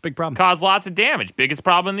 Yeah, it's a big problem. Cause lots of damage. Biggest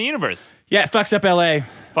problem in the universe. Yeah, it fucks up LA.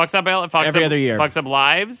 Fucks up Every other year. Fucks up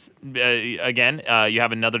lives. Again, you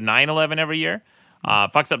have another 9/11 every year.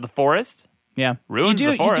 Fucks up the forest. Yeah. Ruins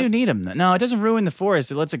the forest. You do need them. No, it doesn't ruin the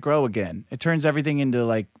forest. It lets it grow again. It turns everything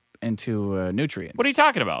into nutrients. What are you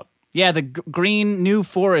talking about? Yeah, the green new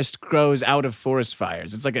forest grows out of forest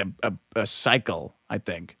fires. It's like a cycle, I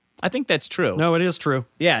think. I think that's true. No, it is true.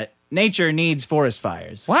 Yeah, nature needs forest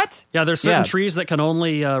fires. What? Yeah, there's certain Yeah. trees that can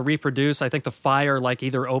only reproduce. I think the fire like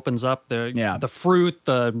either opens up the fruit,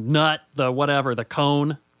 the nut, the whatever, the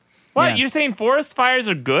cone. What? Yeah. You're saying forest fires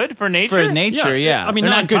are good for nature? For nature, Yeah, yeah. I mean,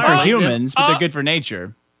 they're not not good for entirely. humans, but they're good for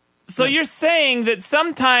nature. So you're saying that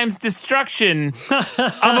sometimes destruction of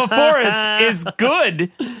a forest is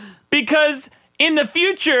good because in the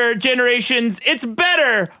future generations, it's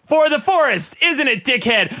better for the forest, isn't it,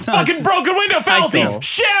 dickhead? Fucking broken window fallacy.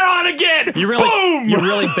 Share on again. Boom. You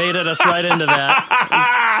really baited us right into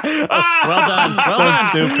that. Well done. Well done.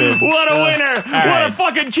 Stupid. What a winner. What right. a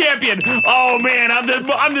fucking champion. Oh, man,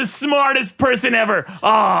 I'm the smartest person ever.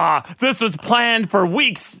 This was planned for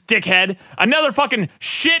weeks, dickhead. Another fucking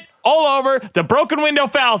shit all over the broken window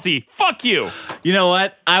fallacy. Fuck you. You know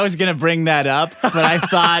what? I was gonna bring that up, but I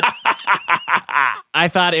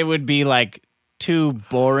thought it would be like too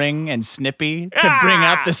boring and snippy to bring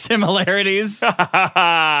up the similarities.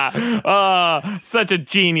 Such a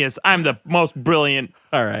genius. I'm the most brilliant.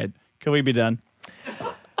 All right, can we be done?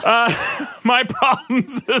 My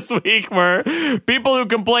problems this week were people who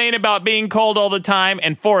complain about being cold all the time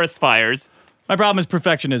and forest fires. My problem is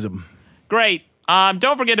perfectionism. Great.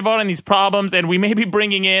 Don't forget to vote on these problems, and we may be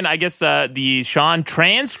bringing in, I guess, the Sean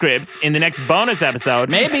transcripts in the next bonus episode.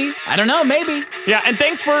 Maybe. I don't know. Maybe. Yeah, and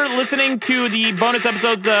thanks for listening to the bonus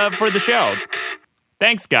episodes for the show.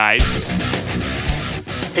 Thanks, guys.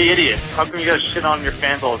 Hey, idiots, how come you guys shit on your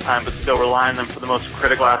fans all the time but still rely on them for the most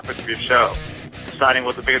critical aspects of your show? Deciding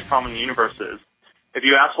what the biggest problem in the universe is. If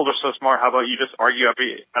you assholes are so smart, how about you just argue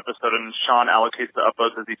every episode and Sean allocates the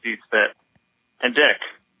uploads as he sees fit? And Dick.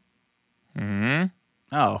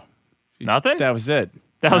 Oh, Nothing? that was it.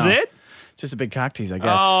 That was it? Just a big cock tease, I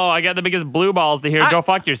guess. Oh, I got the biggest blue balls to hear. Go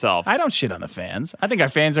fuck yourself. I don't shit on the fans. I think our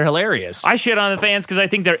fans are hilarious. I shit on the fans because I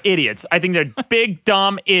think they're idiots. I think they're big,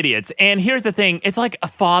 dumb idiots. And here's the thing. It's like a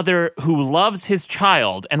father who loves his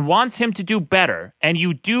child and wants him to do better. And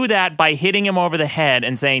you do that by hitting him over the head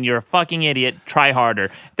and saying, you're a fucking idiot, try harder.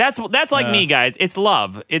 That's like me, guys. It's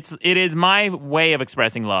love. It is my way of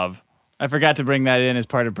expressing love. I forgot to bring that in as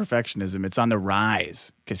part of perfectionism. It's on the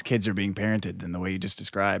rise because kids are being parented in the way you just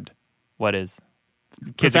described. What is?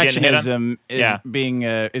 Kids are getting hit on?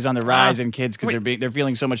 Perfectionism is on the rise in kids because they're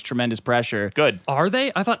feeling so much tremendous pressure. Good. Are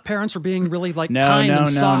they? I thought parents were being really kind no, and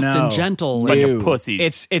soft and gentle. Bunch of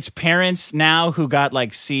pussies. It's parents now who got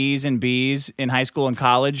like C's and B's in high school and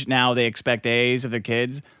college. Now they expect A's of their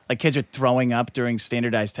kids. Like kids are throwing up during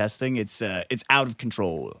standardized testing. It's out of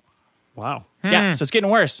control. Wow. Yeah, so it's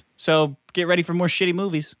getting worse. So get ready for more shitty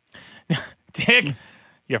movies. Dick,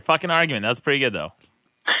 your fucking argument. That was pretty good, though.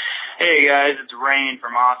 Hey guys, it's Rain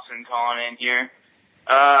from Austin calling in here.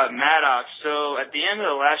 Maddox, so at the end of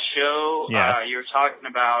the last show, Yes. You were talking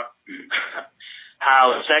about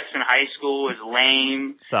how sex in high school is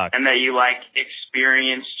lame. Sucks. And that you like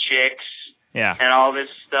experienced chicks Yeah. and all this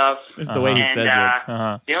stuff. This is the way he says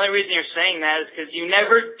it. The only reason you're saying that is because you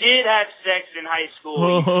never did have sex in high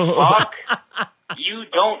school, you fuck. You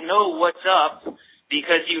don't know what's up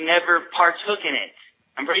because you never partook in it.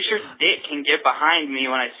 I'm pretty sure Dick can get behind me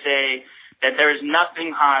when I say that there's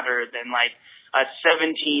nothing hotter than like a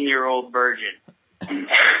 17-year-old virgin.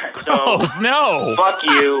 So no. fuck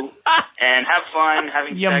you and have fun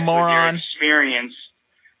having You sex moron. with your experience.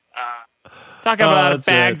 Talk about a that's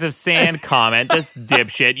bags it. of sand comment. This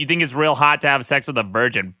dipshit. You think it's real hot to have sex with a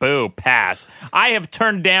virgin? Boo, pass. I have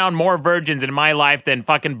turned down more virgins in my life than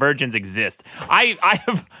fucking virgins exist.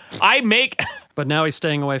 I make But now he's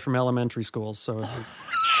staying away from elementary schools. So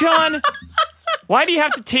Sean, why do you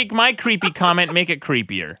have to take my creepy comment and make it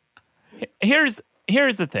creepier? Here's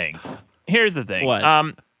the thing.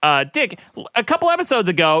 What? Dick, a couple episodes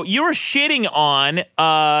ago, you were shitting on,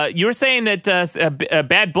 you were saying that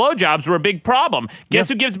bad blowjobs were a big problem. Guess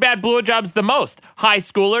who gives bad blowjobs the most? High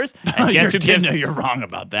schoolers. And guess who gives... No, you're wrong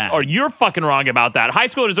about that. Or you're fucking wrong about that. High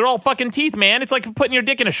schoolers, they're all fucking teeth, man. It's like putting your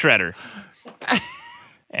dick in a shredder.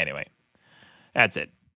 Anyway, that's it.